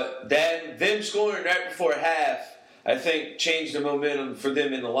 but them scoring right before half, I think, changed the momentum for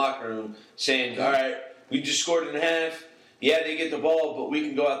them in the locker room, saying, all right, we just scored in half. Yeah, they get the ball, but we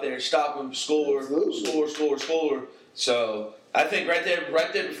can go out there and stop them, score. So I think right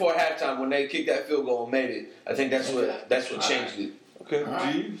there before halftime, when they kicked that field goal and made it, I think that's what changed it. Okay,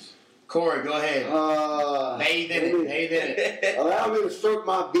 right. Jeebs. Corey, go ahead. Bathe in it. Allow me to stroke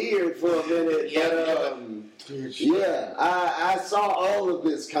my beard for a minute. I saw all of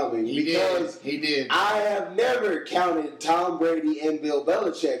this coming because he did. I have never counted Tom Brady and Bill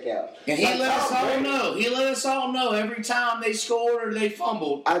Belichick out. And he let us all know. He let us all know every time they scored or they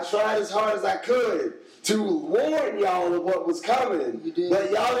fumbled. I tried as hard as I could to warn y'all of what was coming, but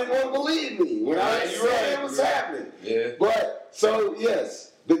y'all didn't want to believe me when I said it was happening. Yeah. But, so, yes,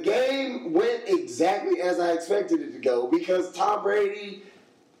 the game went exactly as I expected it to go because Tom Brady,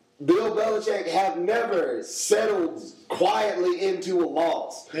 Bill Belichick have never settled quietly into a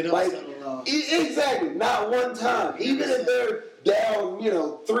loss. They don't settle loss. Exactly, not one time. Even if they're down,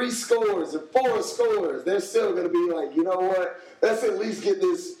 3 scores or 4 scores, they're still going to be like, you know what? Let's at least get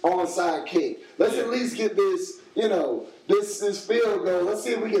this onside kick. Let's at least get this, this field goal. Let's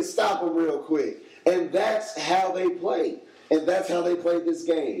see if we can stop them real quick. And that's how they play. And that's how they played this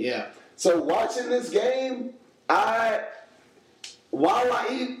game. Yeah. So watching this game, while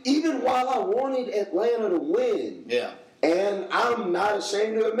I wanted Atlanta to win, and I'm not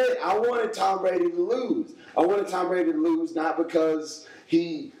ashamed to admit, I wanted Tom Brady to lose. I wanted Tom Brady to lose not because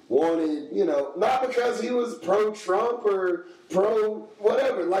he wanted, not because he was pro-Trump or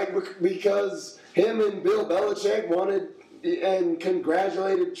pro-whatever, because him and Bill Belichick wanted and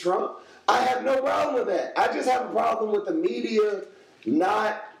congratulated Trump. I have no problem with that. I just have a problem with the media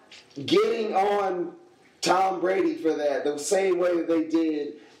not getting on Tom Brady for that, the same way that they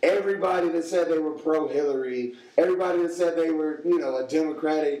did everybody that said they were pro-Hillary, everybody that said they were, a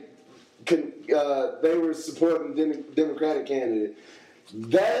Democratic, they were supporting Democratic candidate.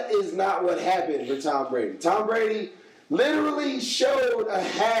 That is not what happened for Tom Brady. Tom Brady literally showed a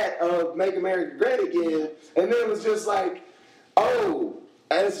hat of Make America Great Again, and then it was just like, oh,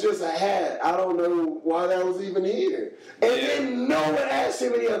 it's just a hat. I don't know why that was even here. And then no one asked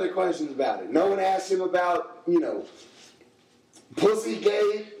him any other questions about it. No one asked him about,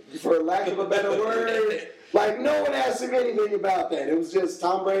 Pussygate, for lack of a better word. Like, no one asked him anything about that. It was just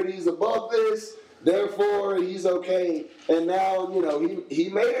Tom Brady's above this, therefore he's okay. And now, he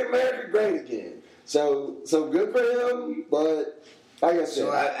made America great again. So good for him, but like I said.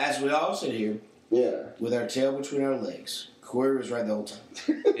 So as we all sit here, with our tail between our legs, Corey was right the whole time.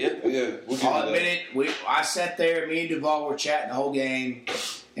 Yeah. I'll admit it. I sat there, me and Duvall were chatting the whole game,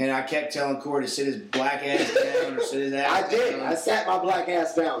 and I kept telling Corey to sit his black ass down or sit his ass down. I did. I sat my black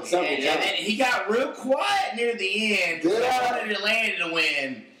ass down several times. And then he got real quiet near the end. He wanted Atlanta to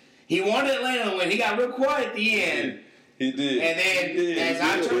win. He got real quiet at the end. He did. And then as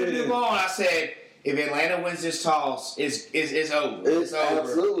I turned to Duvall, I said, if Atlanta wins this toss, it's over. It's over.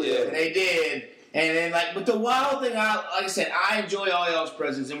 Absolutely. And they did. And then, but the wild thing, like I said, I enjoy all y'all's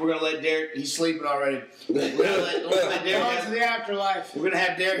presence, and we're going to let Derrick, he's sleeping already. We're going to let Derrick on to the afterlife. We're going to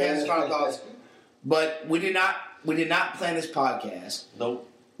have Derrick have his final thoughts. But we did not plan this podcast. Nope.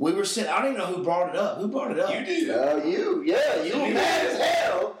 We were sitting, I don't even know who brought it up. Who brought it up? You did. You were mad as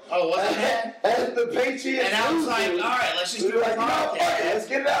hell. Oh, was I mad? At the Patriots. And I was like, all right, let's just do a podcast. Let's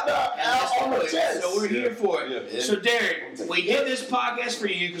get it out on the chest. So we're here for it. Yeah. So, Derrick, we did this podcast for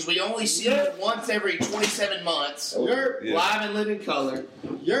you because we only see you once every 27 months. You're live and live in color.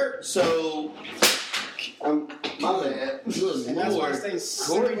 So... my bad. Good Lord. Corey dead.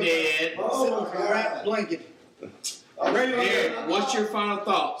 Sit on a wrap blanket. Derrick, what's your final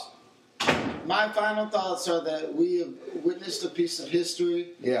thoughts? My final thoughts are that we have witnessed a piece of history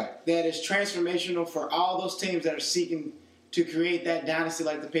that is transformational for all those teams that are seeking to create that dynasty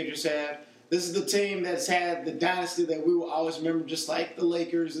like the Patriots have. This is the team that's had the dynasty that we will always remember, just like the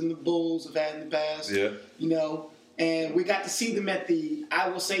Lakers and the Bulls have had in the past. Yeah. And we got to see them I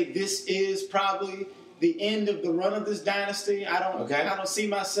will say this is probably the end of the run of this dynasty. I don't see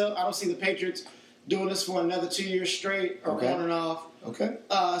the Patriots doing this for another 2 years straight or on and off. Okay.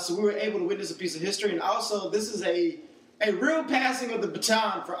 So we were able to witness a piece of history, and also this is a real passing of the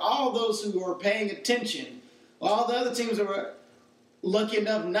baton for all those who are paying attention. All the other teams that were lucky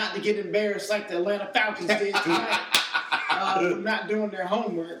enough not to get embarrassed like the Atlanta Falcons did tonight, not doing their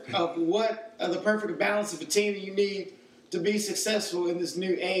homework of what the perfect balance of a team you need to be successful in this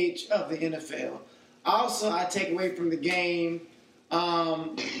new age of the NFL. Also, I take away from the game. There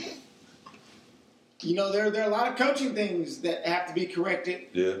are a lot of coaching things that have to be corrected.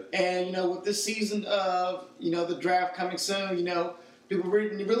 Yeah. And, with this season of, the draft coming soon, people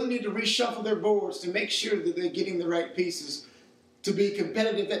really need to reshuffle their boards to make sure that they're getting the right pieces to be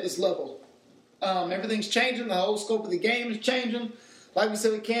competitive at this level. Everything's changing. The whole scope of the game is changing. Like we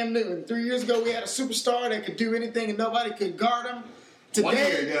said with Cam Newton. 3 years ago, we had a superstar that could do anything and nobody could guard him. Today, 1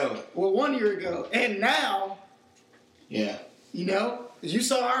 year ago. Well, 1 year ago. And now, you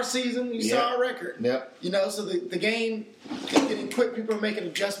saw our season, you saw our record. Yep. So the game is getting quick. People are making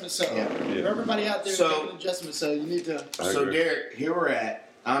adjustments. So for everybody out there making adjustments, so you need to. So Derrick, here we're at.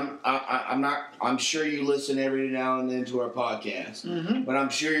 I'm sure you listen every now and then to our podcast, but I'm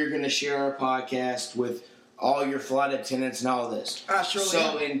sure you're going to share our podcast with all your flight attendants and all this. I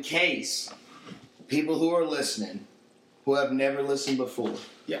surely am. In case people who are listening who have never listened before.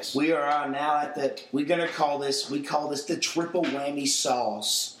 Yes. We are now we call this the triple whammy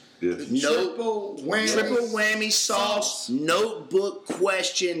sauce. Yes. Triple whammy sauce notebook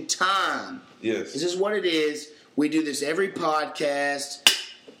question time. Yes. This is what it is. We do this every podcast.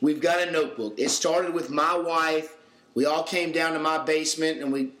 We've got a notebook. It started with my wife. We all came down to my basement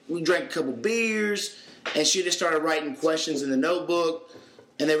and we drank a couple beers, and she just started writing questions in the notebook,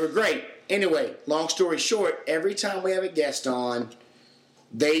 and they were great. Anyway, long story short, every time we have a guest on,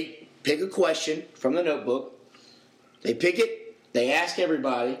 they pick a question from the notebook. They pick it. They ask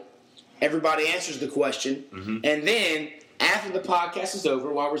everybody. Everybody answers the question. Mm-hmm. And then, after the podcast is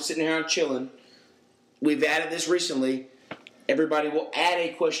over, while we're sitting here and chilling, we've added this recently, everybody will add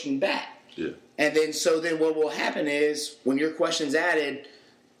a question back. Yeah. And then what will happen is, when your question's added,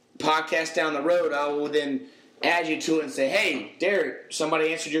 podcast down the road, I will then add you to it and say, hey, Derrick,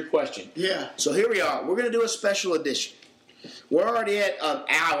 somebody answered your question. Yeah. So here we are. We're going to do a special edition. We're already at an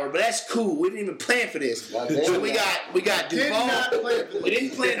hour, but that's cool. We didn't even plan for this. So we got Duvall. We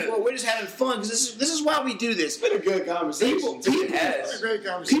didn't plan for it. We're just having fun because this is why we do this. It's been a good conversation.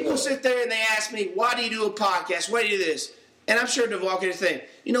 People sit there and they ask me, why do you do a podcast? Why do you do this? And I'm sure Duvall can think,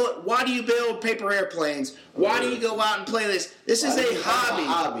 you know what? Why do you build paper airplanes? Why do you go out and play this? This is a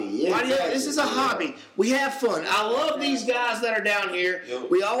hobby. Yeah, This is a hobby. We have fun. I love these guys that are down here. Yep.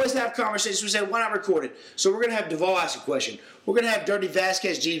 We always have conversations. We say, why not record it? So we're going to have Duvall ask a question. We're going to have Dirty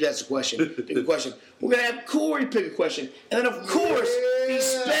Vasquez Jeebs ask a question. Pick a question. We're going to have Corey pick a question. And then, of course, the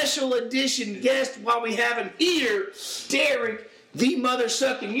special edition guest while we have him here, Derrick, the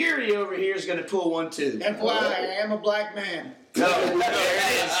mother-sucking Yuri over here, is going to pull one, too. FYI, I am a black man. No, there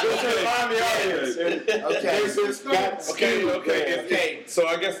it is. Okay. So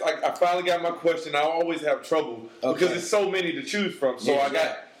I guess I finally got my question. I always have trouble because there's so many to choose from. So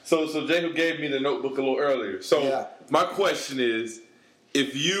So Jacob gave me the notebook a little earlier. So my question is,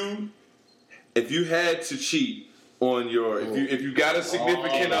 if you had to cheat on your if you got a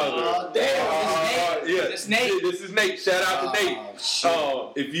significant other, This is Nate. This is Nate. Shout out to Nate.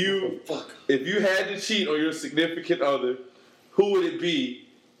 If you had to cheat on your significant other, who would it be?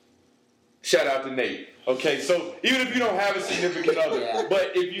 Shout out to Nate. Okay, so even if you don't have a significant other,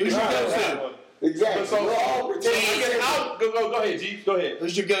 but if you have one. Exactly. So, go ahead, G. Go ahead.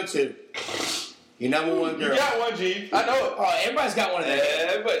 Who's your go-to? Your number one girl. You got one, G. I know it. Oh, everybody's got one of them. Yeah,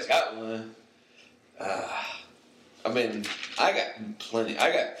 everybody's got one. I mean, I got plenty.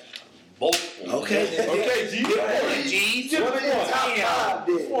 I got multiple. Okay, G. G. What are your top 5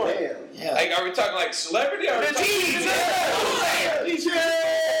 then? Damn. Yeah. Like, are we talking like celebrity or are we talking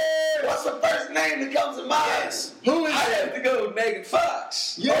What's the first name that comes to mind? Who is I have to go with Megan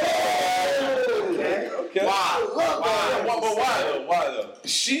Fox. Yeah. Okay. Why though?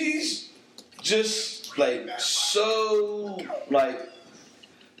 She's just like so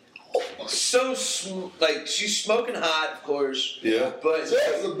she's smoking hot, of course. Yeah. But She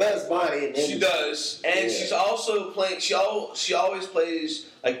has the best body in the she industry. does, and she's also playing. She always plays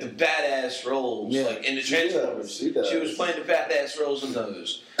like the badass roles, like in the Transformers. She does. She was playing the badass roles in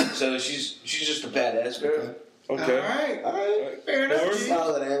those, so she's just a badass girl. Okay. All right. Fair enough. G.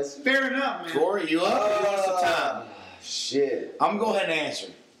 Solid answer. Fair enough, man. Corey, you up? What's the time? Shit. I'm going to go ahead and answer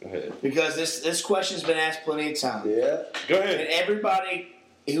Go ahead. because this question's been asked plenty of times. Yeah. Go And ahead. everybody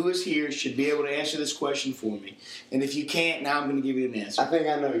who is here should be able to answer this question for me. And if you can't, now I'm going to give you an answer. I think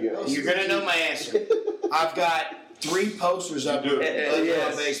I know your answer. You're going to know my answer. I've got 3 posters up in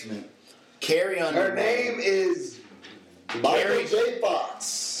my basement. Carrie Underwood. Her name is Michael J.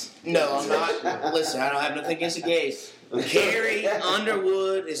 Fox. No, I'm not. Listen, I don't have nothing against the gays. Carrie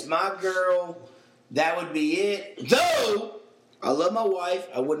Underwood is my girl. That would be it. Though I love my wife,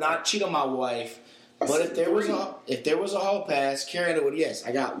 I would not cheat on my wife. But if there was a hall pass, Carrie Underwood, yes,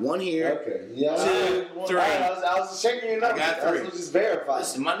 I got 1 here. Okay. Yeah. 2, 3. I was checking your numbers. I got 3. I was just verifying.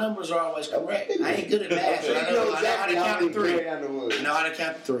 Listen, my numbers are always correct. I ain't good at math, but I know how to count to 3. I know how to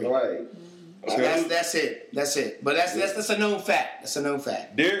count to 3. Right. Okay. That's it. But that's a known fact. That's a known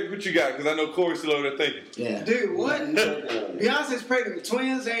fact. Derrick, what you got? Because I know Corey's still over there thinking. Yeah. Dude, what? Beyonce's pregnant with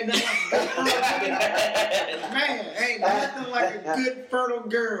twins. Ain't nothing ain't nothing like a good fertile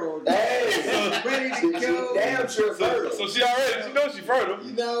girl. Hey. Ready to go. Damn sure fertile. So she knows she fertile.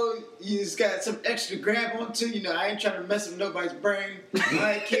 You know, you just got some extra to grab onto. You know, I ain't trying to mess with nobody's brain. All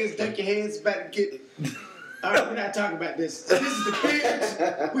right, kids, duck your heads, about to get. All right, we're not talking about this. This is the Beards.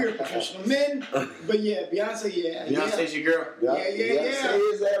 We're professional men. But yeah, Beyonce, Beyonce's your girl. Yeah.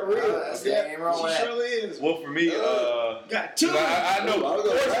 Is that real? Ain't wrong with She that. surely is. Well, for me, Got 2. I know. I was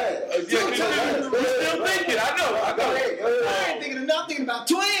gonna say. We're still thinking. I know. I ain't thinking of nothing about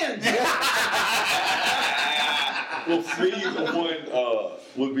twins. Well, for me, the one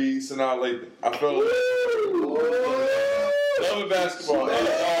would be Sanaa Lathan. I felt loving basketball.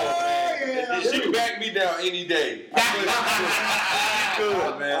 She can back me down any day.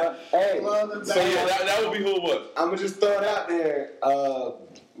 Good, man. Hey, So yeah, that would be who it was. I'm gonna just throw it out there.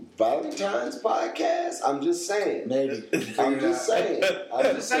 Valentine's podcast. I'm just saying. Maybe. I'm just saying. All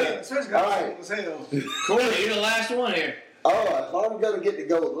right. Corey, you're the last one here. Oh, if I'm gonna get to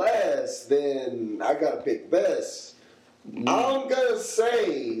go last, then I gotta pick best. I'm gonna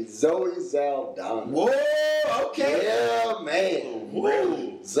say Zoe Saldana. Whoa, okay. Yeah, man.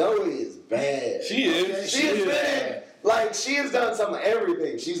 Whoa. Zoe is bad. She is. She has been like she has done some of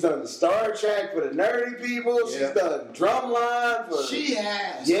everything. She's done the Star Trek for the nerdy people. She's done Drumline for. She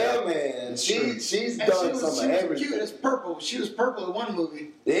has. Yeah, man. She's done some of everything. Cute as purple. She was purple in one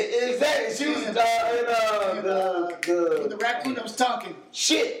movie. Exactly. She was in the raccoon that was talking.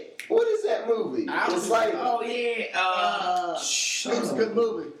 Shit. What is that movie? It's like Oh yeah. It was a good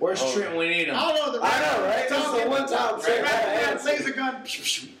movie. Where's Trent? We need him. I don't know the I know, right? This is the one time Trent had Raccoon an had a answer. laser gun.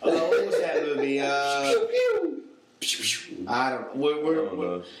 What was that movie? I don't.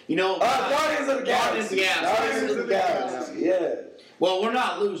 We're you know. Guardians of the Galaxy. Guardians of the Galaxy. Yeah. Well, we're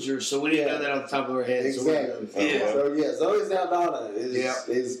not losers, so we didn't know that off the top of our heads. Exactly. So Zoe Saldana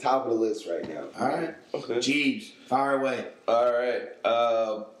is top of the list right now. All right. Okay. Jeebs, fire away. All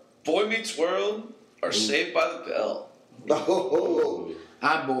right. Boy Meets World or Saved by the Bell? Oh.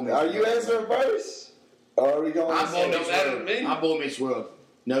 I'm Boy Meets World. Are you answering first? Or are we going? I'm Boy Meets World. I'm Boy Meets World.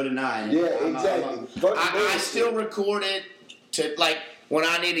 No denying. Yeah, exactly. I still record it to like when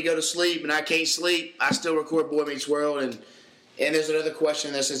I need to go to sleep and I can't sleep. I still record Boy Meets World and there's another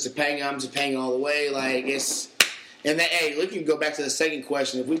question that says I'm Topanga all the way. Like it's and that hey, we can go back to the second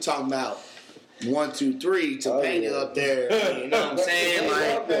question. If we talk about 1, 2, 3, Topanga up there, you know what I'm saying?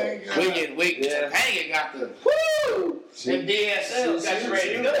 Like Topanga got the woo and DSL got you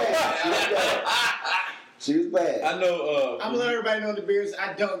ready to go. She was bad. I know. I'm gonna let everybody know the Bears.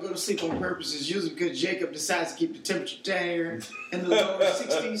 I don't go to sleep on purpose. It's usually because Jacob decides to keep the temperature down here in the lower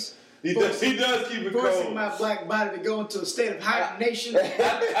 60s. He does keep it forcing cold. my black body to go into a state of hibernation.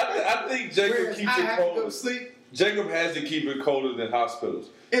 I think Jacob keeps I it have to go to cold. sleep. Jacob has to keep it colder than hospitals.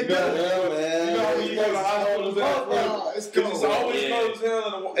 It does. Man. You know when you go to hospitals, It's because it's cold. always cold as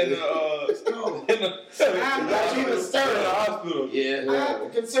hell It's cold. in the hospital. Yeah. I have to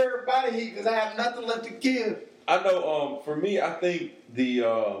conserve body heat because I have nothing left to give. I know. For me, I think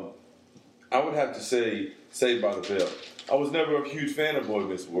I would have to say Saved by the Bell. I was never a huge fan of Boy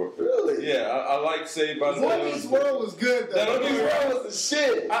Meets World. Really? Yeah, I like Saved by the Bell. Boy Meets World was good though. Boy Meets World was the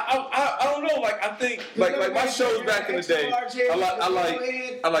shit. I don't know. Like I think like my shows back in the day.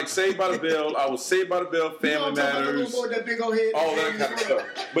 I like Saved by the Bell. I was Saved by the Bell, Family Matters, all that big old head. all that kind of stuff.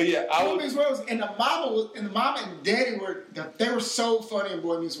 But yeah, Boy Meets World and the mama and daddy they were so funny in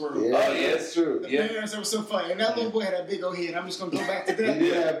Boy Meets World. Yeah, that's true. The parents, they were so funny. And that little boy had a big old head. I'm just gonna go back to that. He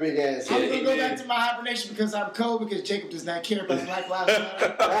did have a big ass head. I'm gonna go back to my hibernation because I'm cold because Jacob does not care about Black Lives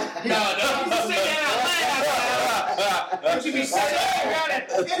Matter. No, say that out loud. Don't you be saying that.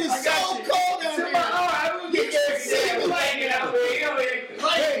 It is so cold down here.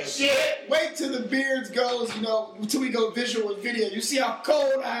 Wait till the beards goes, until we go visual with video. You see how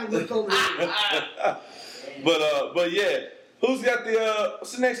cold I look over here. But yeah, who's got the?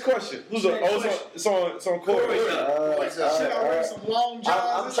 What's the next question? Who's up? It's on Corey. Should I wear some long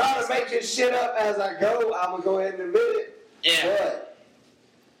johns? I'm trying to make this shit up as I go. I'm gonna go ahead and admit it. Yeah. But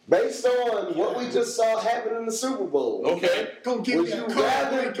based on what we just saw happen in the Super Bowl, Okay. would you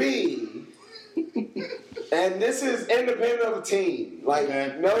rather be? And this is independent of a team. Like,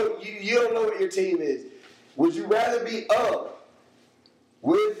 no, you don't know what your team is. Would you rather be up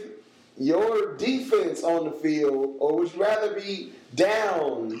with your defense on the field, or would you rather be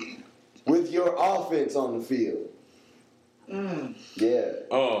down with your offense on the field? Yeah.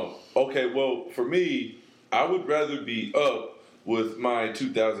 Okay. Well, for me, I would rather be up with my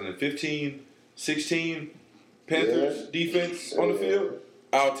 2015-16 Panthers defense on the field.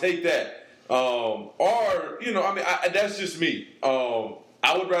 I'll take that. That's just me. I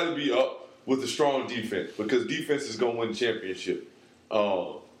would rather be up with a strong defense because defense is going to win the championship.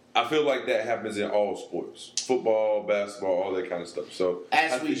 I feel like that happens in all sports. Football, basketball, all that kind of stuff. So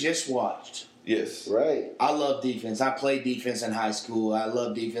we just watched. Yes. Right. I love defense. I played defense in high school. I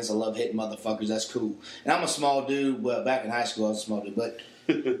love defense. I love hitting motherfuckers. That's cool. And I'm a small dude. Well, back in high school, I was a small dude. But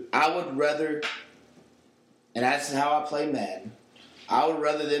I would rather, and that's how I play Madden, I would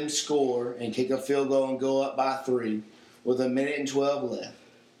rather them score and kick a field goal and go up by 3 with 1:12 left.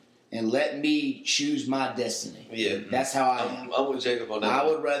 And let me choose my destiny. Yeah. That's how I am. I'm with Jacob on that. I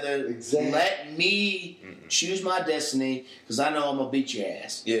would rather let me choose my destiny because I know I'm going to beat your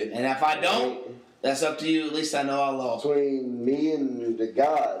ass. Yeah. And if I don't, that's up to you. At least I know I lost. Between me and the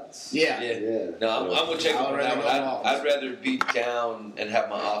gods. Yeah. No, I'm with Jacob on that one. go I'd rather be down and have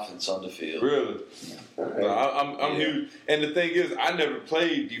my offense on the field. Really? Yeah. No, I'm huge. And the thing is, I never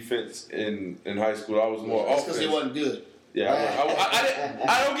played defense in high school. I was more offense. Because he wasn't good. Yeah,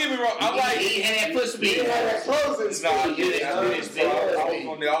 I don't get me wrong. He had that foot speed. He had that closing speed. I was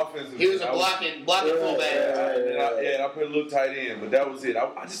on the offensive. He was a blocking fullback. I put a little tight end, but that was it.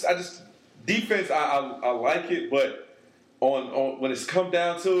 I just defense. I like it, but on when it's come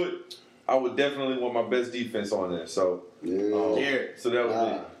down to it, I would definitely want my best defense on there. So so that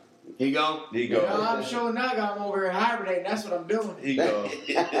was it. He go. I'm showing now I'm over here hibernating. That's what I'm doing. He go.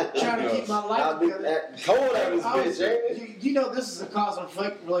 Trying to keep my life together. Cold out of this bitch, ain't it? You know this is a cause and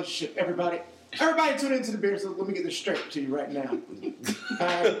effect relationship. Everybody tune into the Bears. So let me get this straight to you right now.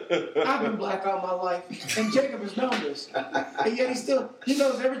 I've been black all my life, and Jacob has known this, and yet he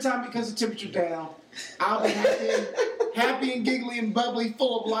knows every time because the temperature down, I'll be happy. happy and giggly and bubbly,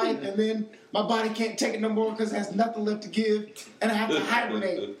 full of life, and then my body can't take it no more because it has nothing left to give, and I have to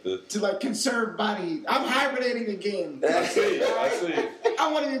hibernate to like conserve body heat. I'm hibernating again. I see.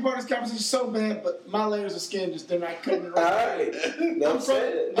 I want to be part of this conversation so bad, but my layers of skin just they're not cutting it All right.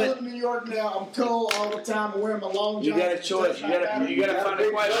 right. I live in New York now. I'm cold all the time. I'm wearing my long You john. got a choice. You gotta find a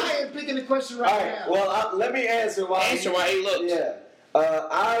question. I am picking the question right, All right. now. Well, let me answer while he looks. Yeah.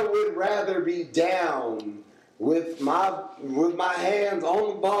 I would rather be down with my hands on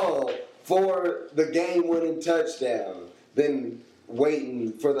the ball for the game-winning touchdown than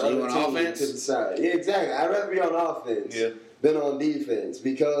waiting for the other team to decide. Yeah, exactly. I'd rather be on offense than on defense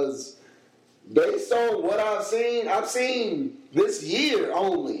because based on what I've seen this year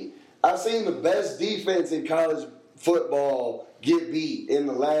only, I've seen the best defense in college football get beat in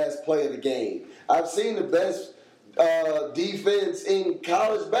the last play of the game. I've seen the best defense in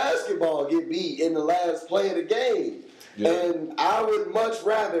college basketball get beat in the last play of the game. Yeah. And I would much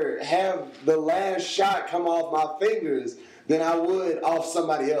rather have the last shot come off my fingers than I would off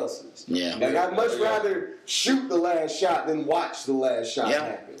somebody else's. Yeah. Like I'd much rather shoot the last shot than watch the last shot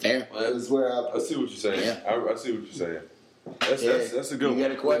happen. Fair. That's where I see what you're saying. Yeah. I see what you're saying. That's a good one. You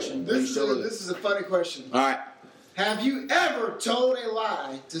got a question? This is a funny question. All right. Have you ever told a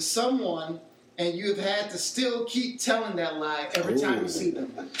lie to someone and you've had to still keep telling that lie every time you see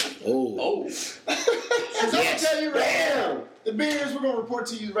them? Oh. Because I'm going to tell you right now, the Bears, we're going to report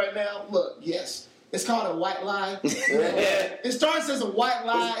to you right now. Look, yes, it's called a white lie. It starts as a white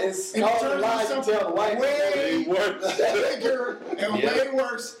lie. It's called a lie you tell the white way bigger and way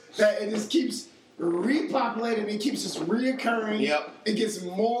worse that it just keeps repopulating. It keeps just reoccurring. Yep. It gets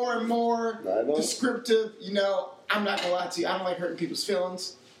more and more descriptive. You know, I'm not going to lie to you. I don't like hurting people's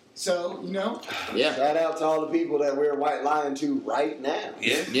feelings. So, you know. Yeah. Shout out to all the people that we're white lying to right now.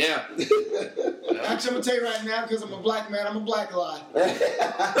 Yeah. Actually, I'm going to tell you right now, because I'm a black man, I'm a black lie.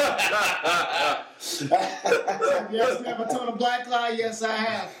 Yes, have I told a black lie? Yes, I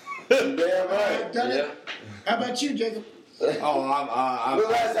have. Damn right. I've done it. How about you, Jacob? When the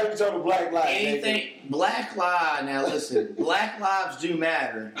last time you told a black lie? Anything black lie. Now listen, black lives do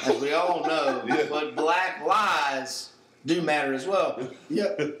matter, as we all know. But black lies do matter as well.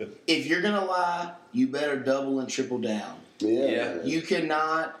 If you're gonna lie, you better double and triple down. Yeah. You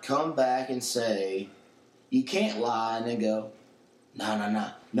cannot come back and say you can't lie and then go,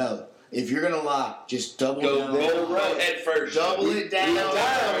 no. If you're gonna lie, just double down. Go head first. Double it down.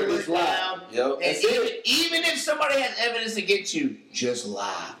 Double it down. Yep. And even if somebody has evidence against you, just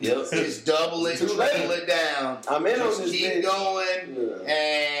lie. Yep. Just double it, triple it down. I'm in just on this. Keep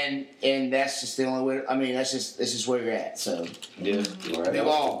going, and that's just the only way. I mean, that's just where you're at. So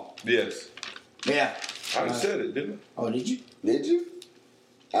Duvall. Yes. Yeah. I said it, didn't I? Oh, did you? Did you?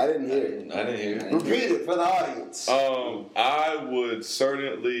 I didn't hear it. I didn't hear it. Repeat it for the audience. I would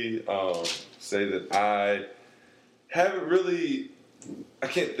certainly say that I haven't really. I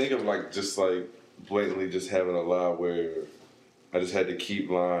can't think of just blatantly just having a lie where I just had to keep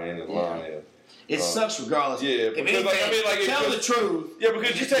lying and lying. It sucks regardless. Yeah, because tell the truth. Yeah,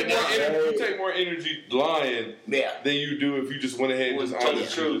 because you take more energy lying than you do if you just went ahead and just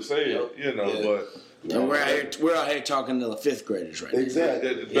honestly say it. You know, but. And we're out here talking to the fifth graders right now.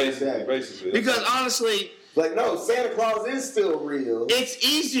 Exactly. Basically. Because honestly, no, Santa Claus is still real. It's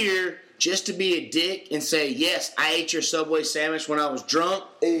easier just to be a dick and say, yes, I ate your Subway sandwich when I was drunk,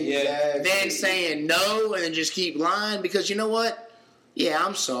 than saying no and then just keep lying. Because you know what? Yeah,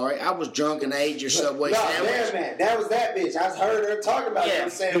 I'm sorry. I was drunk and I ate your Subway sandwich. Damn, man. That was that bitch. I heard her talking about your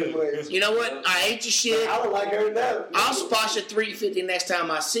sandwich. You know what? I ate your shit. I don't like her enough. I'll spot you $3.50 next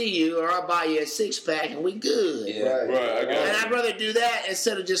time I see you, or I'll buy you a 6-pack and we good. Yeah. Right. I got it. And I'd rather do that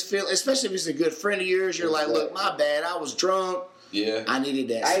instead of just feel, especially if it's a good friend of yours, you're like, look, my bad. I was drunk. Yeah. I needed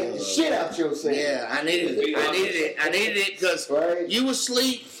that. I ate the shit out your sandwich. Yeah, I needed it because you was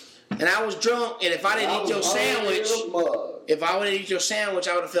asleep and I was drunk, and if I didn't eat your sandwich,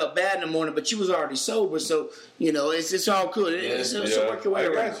 I would have felt bad in the morning. But you was already sober, so you know it's all good. It's work your way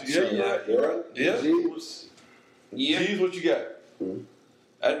around. Jeebs, what you got?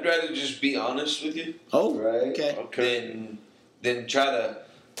 I'd rather just be honest with you. Oh, right. Okay. Than try to,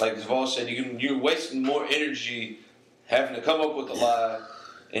 like Duvall said, you're wasting more energy having to come up with a lie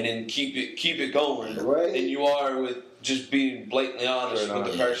and then keep it going than you are with just being blatantly honest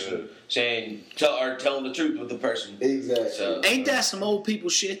with the person, telling the truth with the person. Exactly. So, ain't that some old people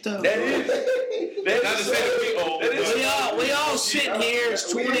shit though? That is. Not to say that we old. We all sitting here as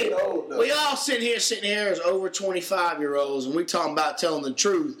 20. We all sitting here as over 25-year-olds, and we talking about telling the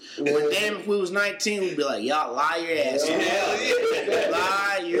truth. But damn, if we was 19, we'd be like, y'all lie your ass off.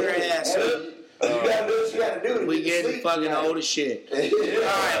 Lie your ass off. You gotta do what you gotta do. We getting fucking old as shit. All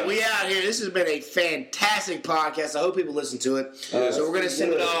right, we out here. This has been a fantastic podcast. I hope people listen to it. So we're gonna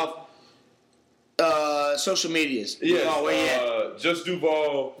send it off. Social medias. Yes, Duvall, where you at? just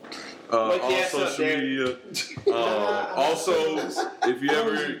Duvall on social media. Also, if you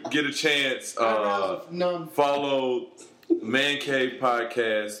ever get a chance, follow Man Cave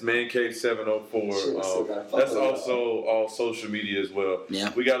Podcast, Man Cave 704. That's also all social media as well.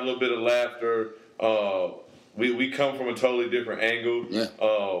 Yeah. We got a little bit of laughter. We come from a totally different angle,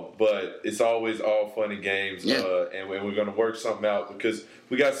 but it's always all fun and games, and we're going to work something out because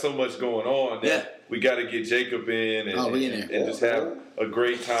we got so much going on that we got to get Jacob in and just have a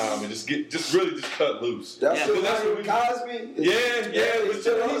great time and just really cut loose. That's what Cosby.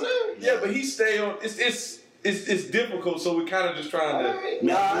 But he stay on. It's difficult, so we're kind of just trying to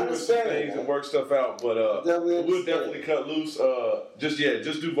move some things and work stuff out. But we'll definitely cut loose. Just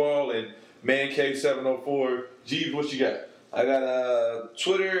Duvall and Man Cave 704. Jeebs, what you got? I got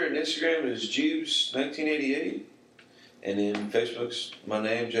Twitter and Instagram is Jeebs 1988, and then Facebook's my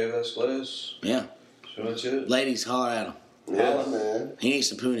name, J. Vasquez. Yeah. So that's it. Ladies, holler at him. Yeah, man. He needs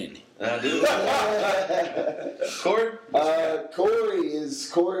some poon in him. I do. Corey? Corey is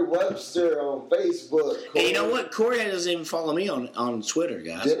Corey Webster on Facebook. Hey, you know what? Corey doesn't even follow me on Twitter,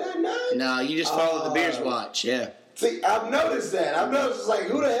 guys. Did I not? No, you just follow the Beers Watch. Yeah. See, I've noticed that. I've noticed, like,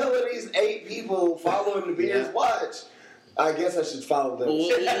 who the hell are these 8 people following the Beers Watch? I guess I should follow them. We'll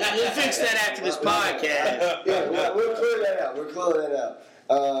fix that after this podcast. We'll clear that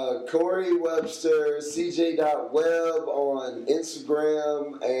out. Corey Webster, CJ.Web on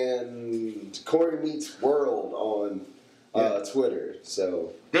Instagram, and Corey Meets World on Twitter.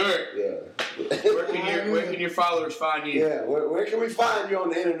 So, Derrick, where can your followers find you? Yeah, where can we find you on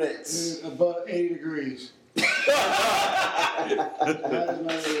the internet? Above 80 degrees. That's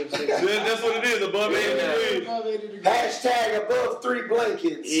what it is, above 80 degrees. Hashtag above 3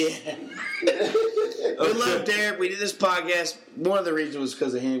 blankets. Yeah. We love Derrick. We did this podcast. One of the reasons was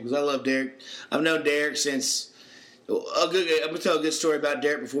because of him, because I love Derrick. I've known Derrick since I'm going to tell a good story about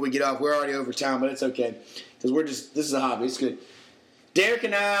Derrick before we get off. We're already over time, but it's okay. Because this is a hobby. It's good. Derrick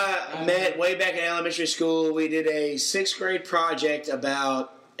and I met way back in elementary school. We did a 6th grade project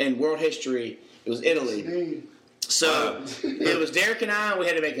in world history. It was Italy. So it was Derrick and I. We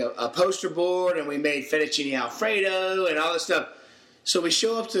had to make a poster board, and we made fettuccine Alfredo and all this stuff. So we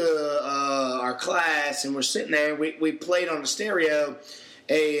show up to our class, and we're sitting there. We played on the stereo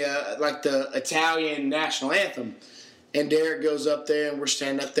like the Italian national anthem. And Derrick goes up there, and we're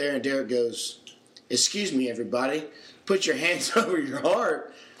standing up there, and Derrick goes, "Excuse me, everybody. Put your hands over your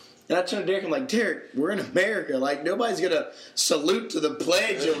heart." And I turned to Derrick, I'm like, "Derrick, we're in America. Like, nobody's going to salute to the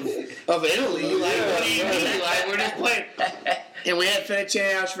pledge of Italy. Like, what do you mean? Like, we're just playing." And we had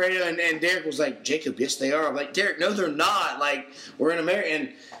fettuccine Alfredo, and Derrick was like, "Jacob, yes, they are." I'm like, "Derrick, no, they're not. Like, we're in America."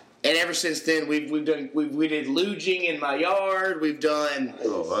 And ever since then, we did luging in my yard. We've done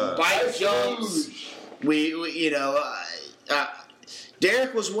bike jumps.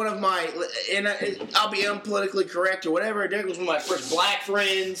 Derrick was one of my, and I'll be unpolitically correct or whatever, Derrick was one of my first black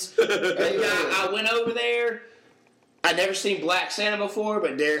friends. I went over there. I'd never seen Black Santa before,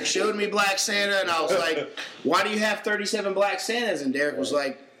 but Derrick showed me Black Santa, and I was like, "Why do you have 37 Black Santas?" And Derrick was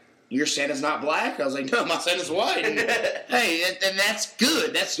like, "Your Santa's not black?" I was like, "No, my Santa's white." And, hey, and that's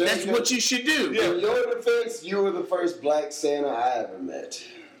good. That's what you should do. In your defense, you were the first Black Santa I ever met.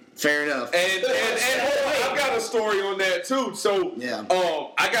 Fair enough. And I've got a story on that too. So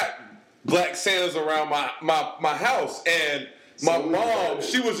I got Black Santas around my house, and my mom,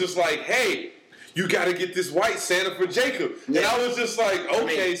 she was just like, "Hey, you got to get this white Santa for Jacob." And I was just like,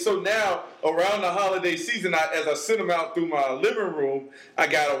 okay, so now around the holiday season, as I sit them out through my living room, I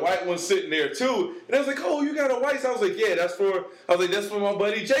got a white one sitting there too. And I was like, "Oh, you got a white?" So I was like, "Yeah, that's for my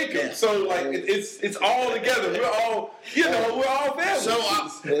buddy Jacob." Yeah. So like, it's all together. We're all, we're all family. So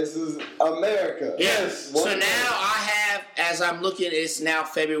this is America. Yes. So now I have, as I'm looking, it's now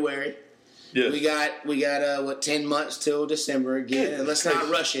February. Yes. We got 10 months till December again, and let's not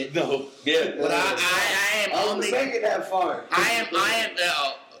rush it. No. Yeah. But I am on the. Make it that far. I am.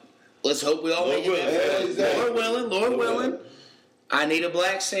 Let's hope we all make it that far. Lord willing. I need a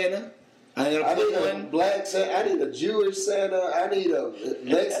Black Santa. I need a Black Santa. I need a Jewish Santa. I need a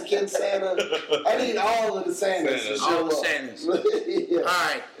Mexican Santa. I need all of the Santas. All the Santas. Yeah. All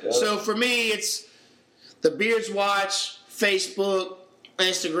right. Yep. So for me, it's the Beards Watch, Facebook,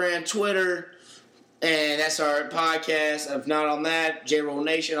 Instagram, Twitter, and that's our podcast. If not on that, J-Roll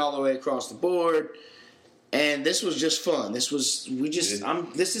Nation all the way across the board. And this was just fun. This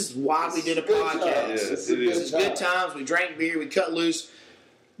is why we did a podcast. Yes, this is good times. We drank beer. We cut loose.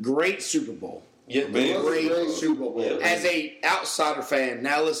 Great Super Bowl. Yeah, great Super Bowl. Yeah. As a outsider fan,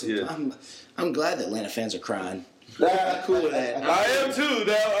 now listen, Yeah. I'm glad that Atlanta fans are crying. Nah. Cool with that. I am too.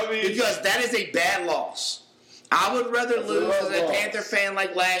 Now, I mean, Because that is a bad loss. I would rather lose as a Panther fan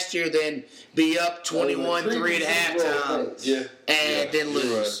like last year than be up 21-3 at halftime and then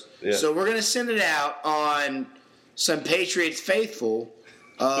lose. Right. Yeah. So we're going to send it out on some Patriots faithful,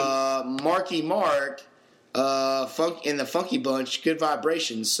 Marky Mark, in the Funky Bunch, Good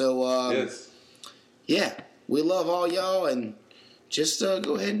Vibrations. So, yes. yeah, we love all y'all, and just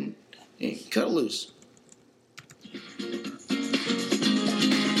go ahead and cut it loose.